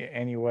 just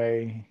any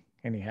way,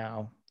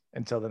 anyhow,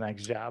 until the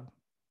next job.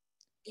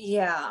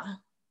 yeah,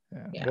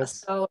 Yeah, yeah.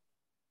 that's So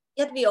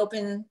you have to be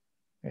open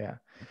yeah.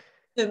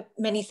 to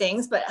many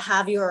things, but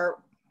have your,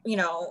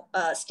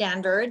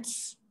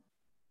 standards.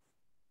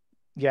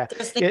 Yeah.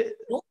 There's things,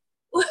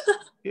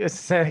 It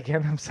say it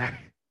again. I'm sorry.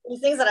 there's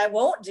things that I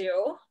won't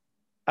do.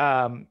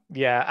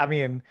 Yeah, I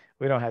mean,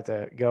 we don't have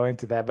to go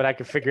into that, but I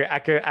could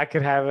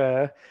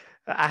have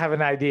I have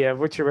an idea of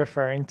what you're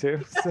referring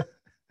to. So,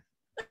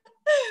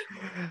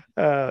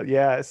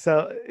 yeah,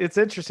 so it's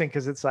interesting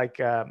because it's like,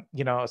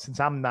 since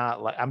I'm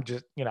not like, I'm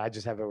just, I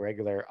just have a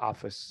regular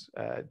office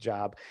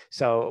job.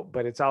 So,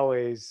 but it's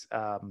always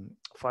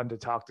fun to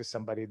talk to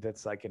somebody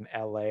that's like in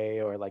LA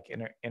or like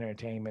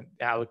entertainment.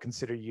 I would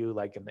consider you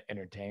like in the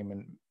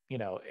entertainment,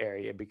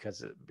 area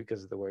because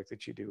of the work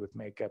that you do with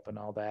makeup and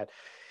all that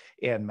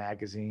and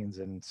magazines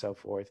and so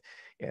forth.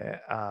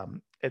 Yeah,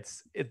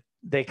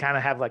 they kind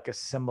of have like a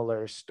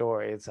similar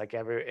story. It's like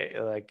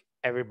like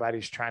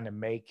everybody's trying to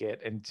make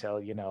it until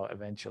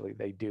eventually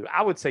they do.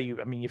 I would say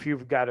I mean, if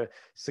you've got a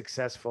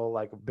successful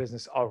like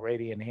business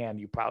already in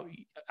hand,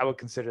 I would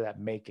consider that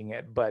making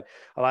it. But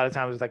a lot of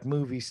times, like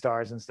movie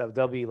stars and stuff,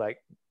 they'll be like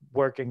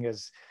working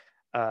as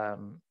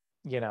um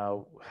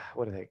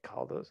what do they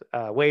call those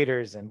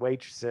waiters and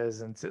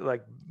waitresses and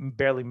like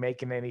barely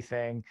making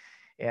anything,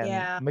 and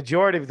Yeah,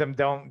 majority of them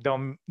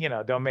don't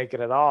make it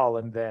at all,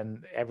 and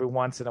then every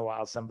once in a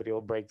while somebody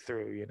will break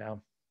through.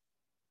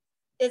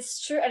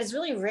 it's true, and it's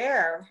really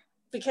rare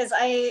because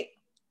I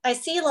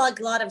see a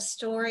lot of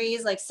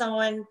stories like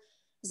someone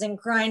is in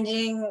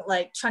grinding,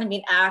 like trying to be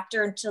an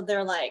actor until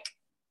they're like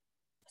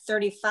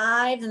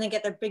 35, then they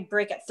get their big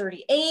break at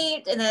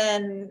 38, and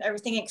then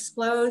everything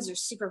explodes. They're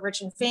super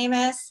rich and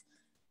famous.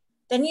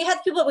 Then you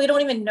have people we don't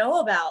even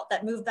know about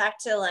that move back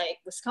to like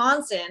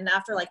Wisconsin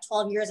after like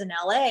 12 years in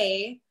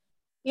LA.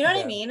 You know what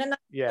I Yeah. mean? And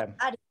Yeah.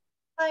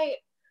 I,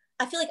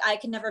 I feel like I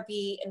can never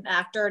be an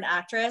actor, an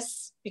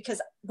actress,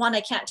 because one,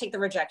 I can't take the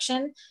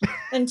rejection,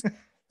 and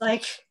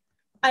like,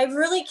 I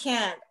really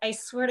can't. I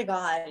swear to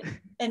God.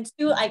 And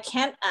two, I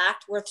can't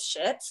act worth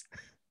shit.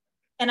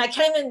 And I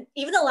can't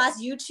even the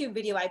last YouTube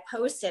video I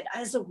posted,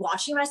 I was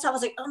watching myself. I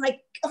was like,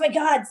 oh my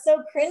God,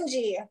 so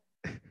cringy.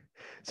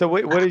 So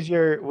what is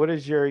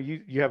your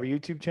you have a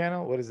YouTube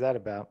channel? What is that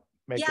about?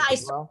 Yeah, Makeup I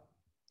as started well?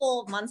 a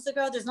couple months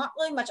ago. There's not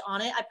really much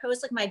on it. I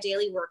post like my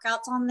daily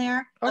workouts on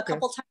there a Okay.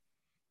 couple times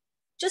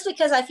just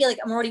because I feel like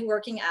I'm already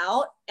working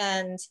out.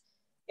 And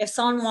if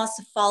someone wants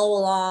to follow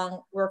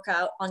along,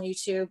 workout on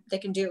YouTube, they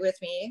can do it with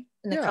me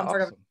in the Yeah, comfort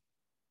of. awesome.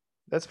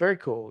 That's very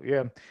cool.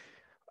 Yeah.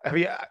 Have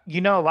you,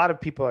 a lot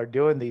of people are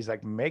doing these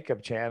like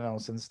makeup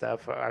channels and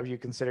stuff. Have you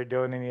considered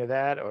doing any of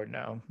that or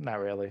no? Not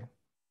really.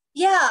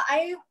 Yeah,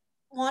 I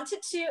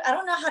wanted to. I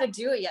don't know how to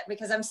do it yet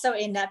because I'm so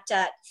inept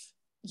at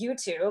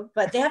YouTube,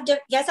 but they have you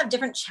guys have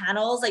different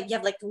channels. Like you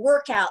have like the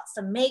workouts,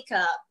 the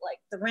makeup, like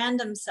the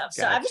random stuff.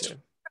 So I was trying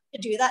Gotcha.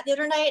 to do that the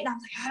other night, and I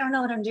was like, I don't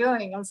know what I'm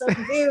doing. I'm so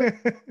confused.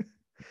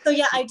 So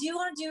yeah, I do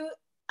want to do.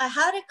 I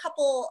had a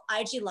couple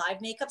IG live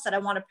makeups that I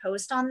want to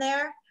post on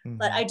there,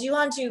 but Hmm. I do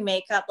want to do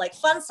makeup like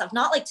fun stuff,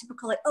 not like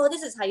typical like, oh,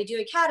 this is how you do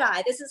a cat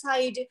eye. This is how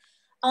you do.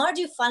 I want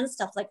to do fun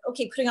stuff like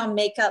okay, putting on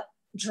makeup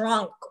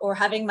drunk or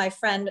having my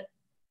friend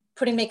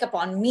putting makeup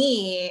on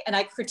me and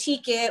I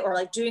critique it or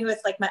like doing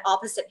with like my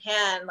opposite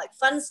hand, like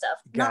fun stuff.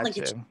 Not like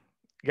Gotcha.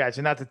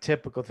 Gotcha. Not the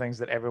typical things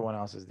that everyone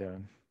else is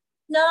doing.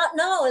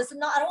 no, it's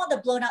not. I don't want the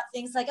blown out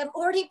things. Like I'm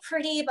already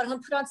pretty, but I'm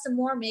gonna put on some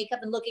more makeup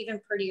and look even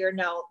prettier.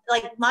 No,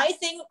 like my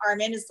thing,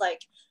 Armin, is like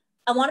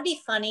I want to be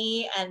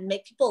funny and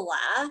make people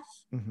laugh,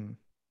 Hmm.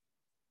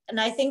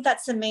 and I think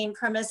that's the main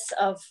premise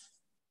of.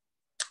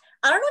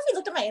 I don't know if you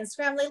looked at my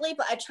Instagram lately,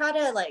 but I try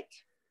to like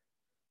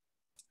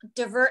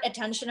divert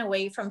attention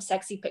away from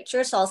sexy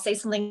pictures. So I'll say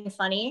something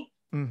funny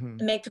Hmm.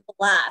 and make people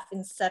laugh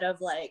instead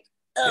of like,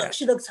 oh, Yeah.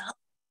 she looks hot.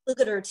 Look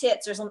at her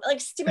tits or something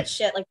like stupid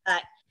shit like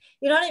that.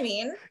 You know what I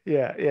mean?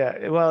 Yeah.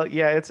 Yeah. Well,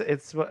 yeah,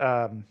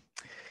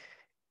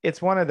 it's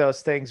one of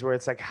those things where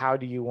it's like how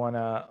do you want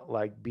to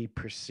like be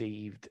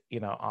perceived,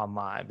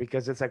 online,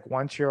 because it's like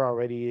once you're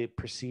already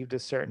perceived a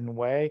certain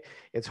way,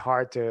 it's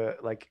hard to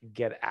like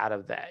get out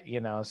of that,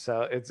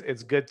 so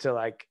it's good to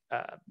like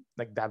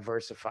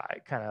diversify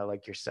kind of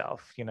like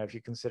yourself, if you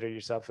consider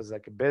yourself as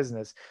like a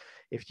business.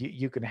 If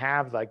you can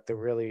have like the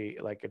really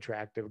like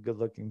attractive good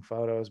looking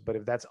photos, but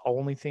if that's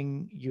only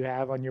thing you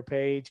have on your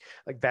page,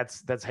 like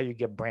that's how you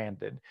get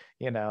branded,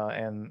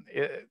 and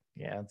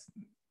yeah, it's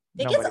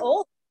It gets nobody.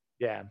 old.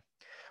 Yeah.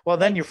 Well,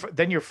 then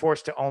Like, you're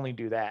forced to only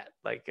do that.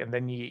 Like, and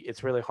then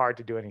it's really hard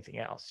to do anything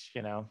else.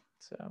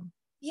 So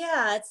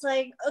yeah, it's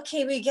like,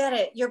 okay, we get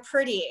it. You're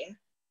pretty.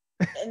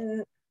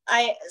 And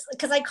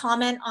because I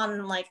comment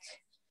on like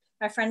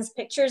my friends'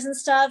 pictures and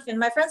stuff, and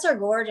my friends are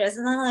gorgeous.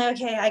 And I'm like,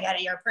 okay, I get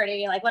it. You're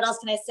pretty. Like, what else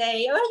can I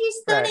say? Oh,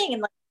 you're right. stunning.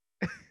 And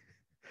like,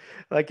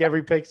 Like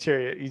every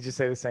picture, you just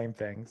say the same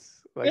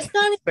things. you're Like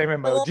stunning.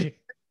 same Well, emoji.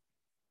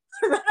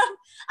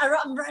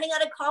 I'm running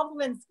out of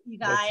compliments, you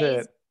That's guys.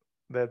 it.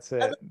 That's I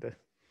it. don't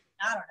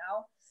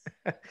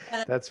know.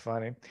 That's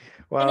funny. And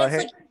Well, it's hey,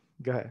 like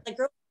go ahead. the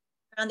girls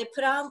around, they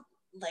put on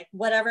like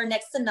whatever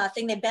next to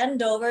nothing. They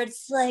bend over.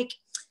 It's like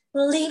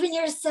believe in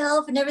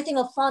yourself and everything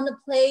will fall into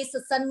place.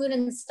 The sun, moon,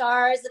 and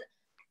stars. And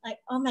like,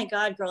 oh my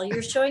God, girl,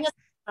 you're showing us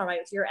all right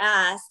with your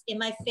ass in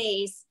my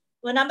face.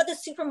 When I'm at the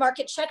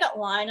supermarket checkout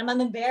line, I'm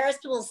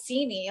embarrassed people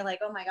see me. Like,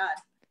 oh my God.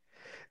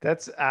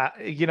 That's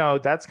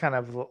kind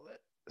of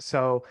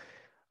so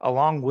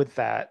along with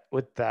that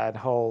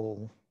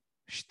whole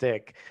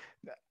shtick,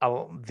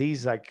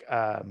 these like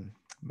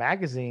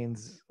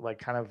magazines like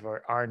kind of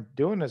aren't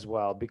doing as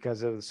well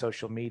because of the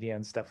social media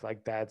and stuff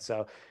like that.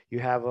 So you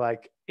have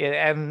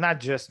and not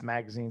just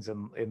magazines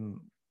in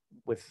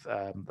with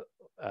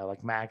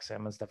like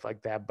Maxim and stuff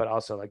like that, but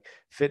also like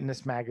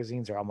fitness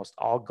magazines are almost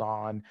all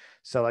gone.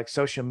 So like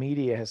social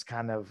media has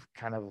kind of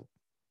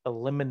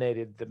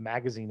eliminated the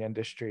magazine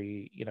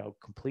industry,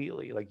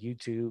 completely, like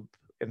YouTube,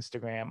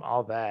 Instagram,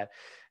 all that.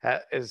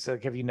 Is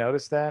like, have you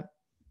noticed that?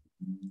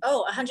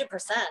 Oh, 100%.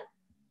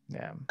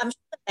 Yeah. I'm sure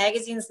the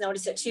magazines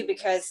notice it too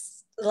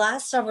because the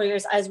last several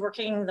years I was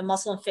working the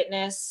muscle and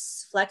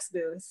fitness flex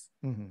booth.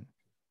 Hmm.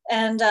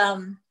 And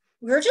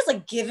we were just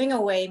like giving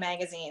away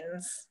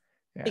magazines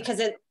Yeah. because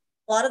a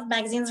lot of the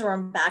magazines were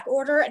on back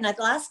order. And like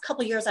the last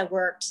couple of years I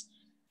worked,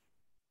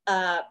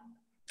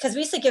 because we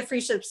used to give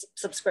free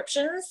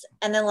subscriptions.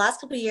 And then the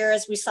last couple of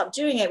years we stopped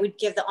doing it. We'd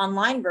give the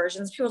online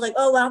versions. People were like,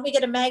 oh, why don't we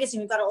get a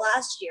magazine? We got it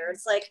last year.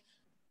 It's like,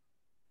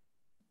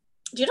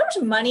 do you know how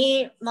much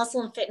money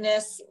muscle and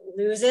fitness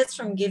loses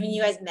from giving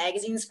you guys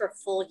magazines for a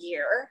full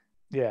year?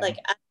 Yeah. Like,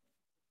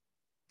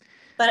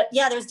 but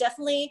yeah, there's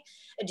definitely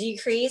a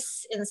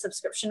decrease in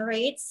subscription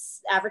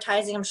rates.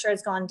 Advertising, I'm sure,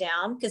 has gone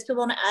down because people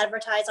want to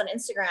advertise on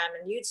Instagram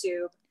and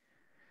YouTube.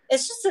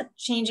 It's just a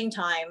changing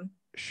time.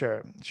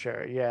 Sure,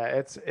 sure. Yeah,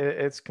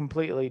 it's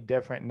completely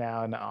different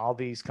now, and all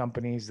these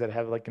companies that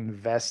have like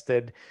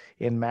invested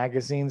in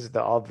magazines,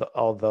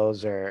 all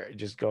those are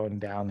just going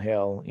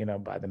downhill,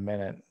 by the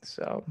minute.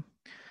 So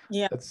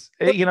Yeah.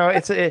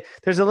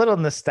 there's a little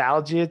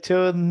nostalgia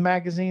to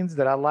magazines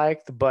that I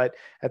liked, but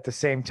at the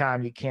same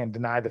time, you can't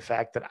deny the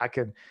fact that I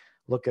could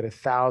look at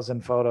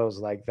 1,000 photos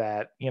like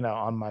that,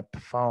 on my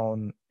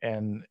phone,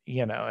 and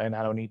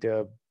I don't need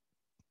to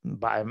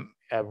buy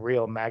a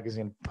real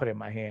magazine, put in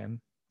my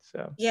hand.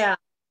 So. Yeah.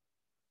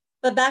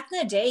 But back in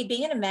the day,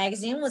 being in a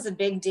magazine was a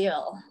big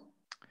deal.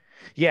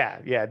 Yeah,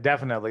 yeah,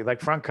 definitely.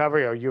 Like front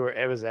cover, or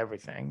it was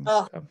everything.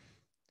 Oh, So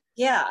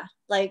yeah.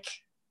 Like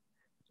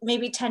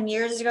maybe 10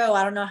 years ago,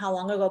 I don't know how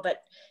long ago,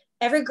 but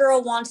every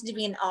girl wanted to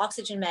be in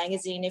Oxygen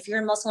magazine. If you're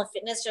in muscle and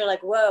fitness, you're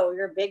like, whoa,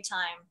 you're big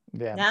time.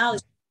 yeah, Now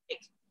it's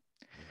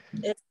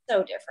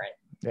so different.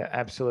 yeah,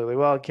 absolutely.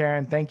 Well,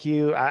 Karen, thank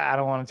you. I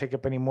don't want to take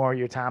up any more of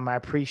your time. I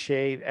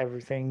appreciate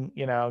everything,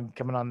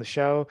 coming on the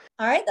show.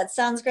 All right, that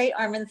sounds great,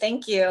 Armin.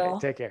 Thank Okay, you.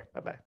 take care. Bye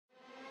bye.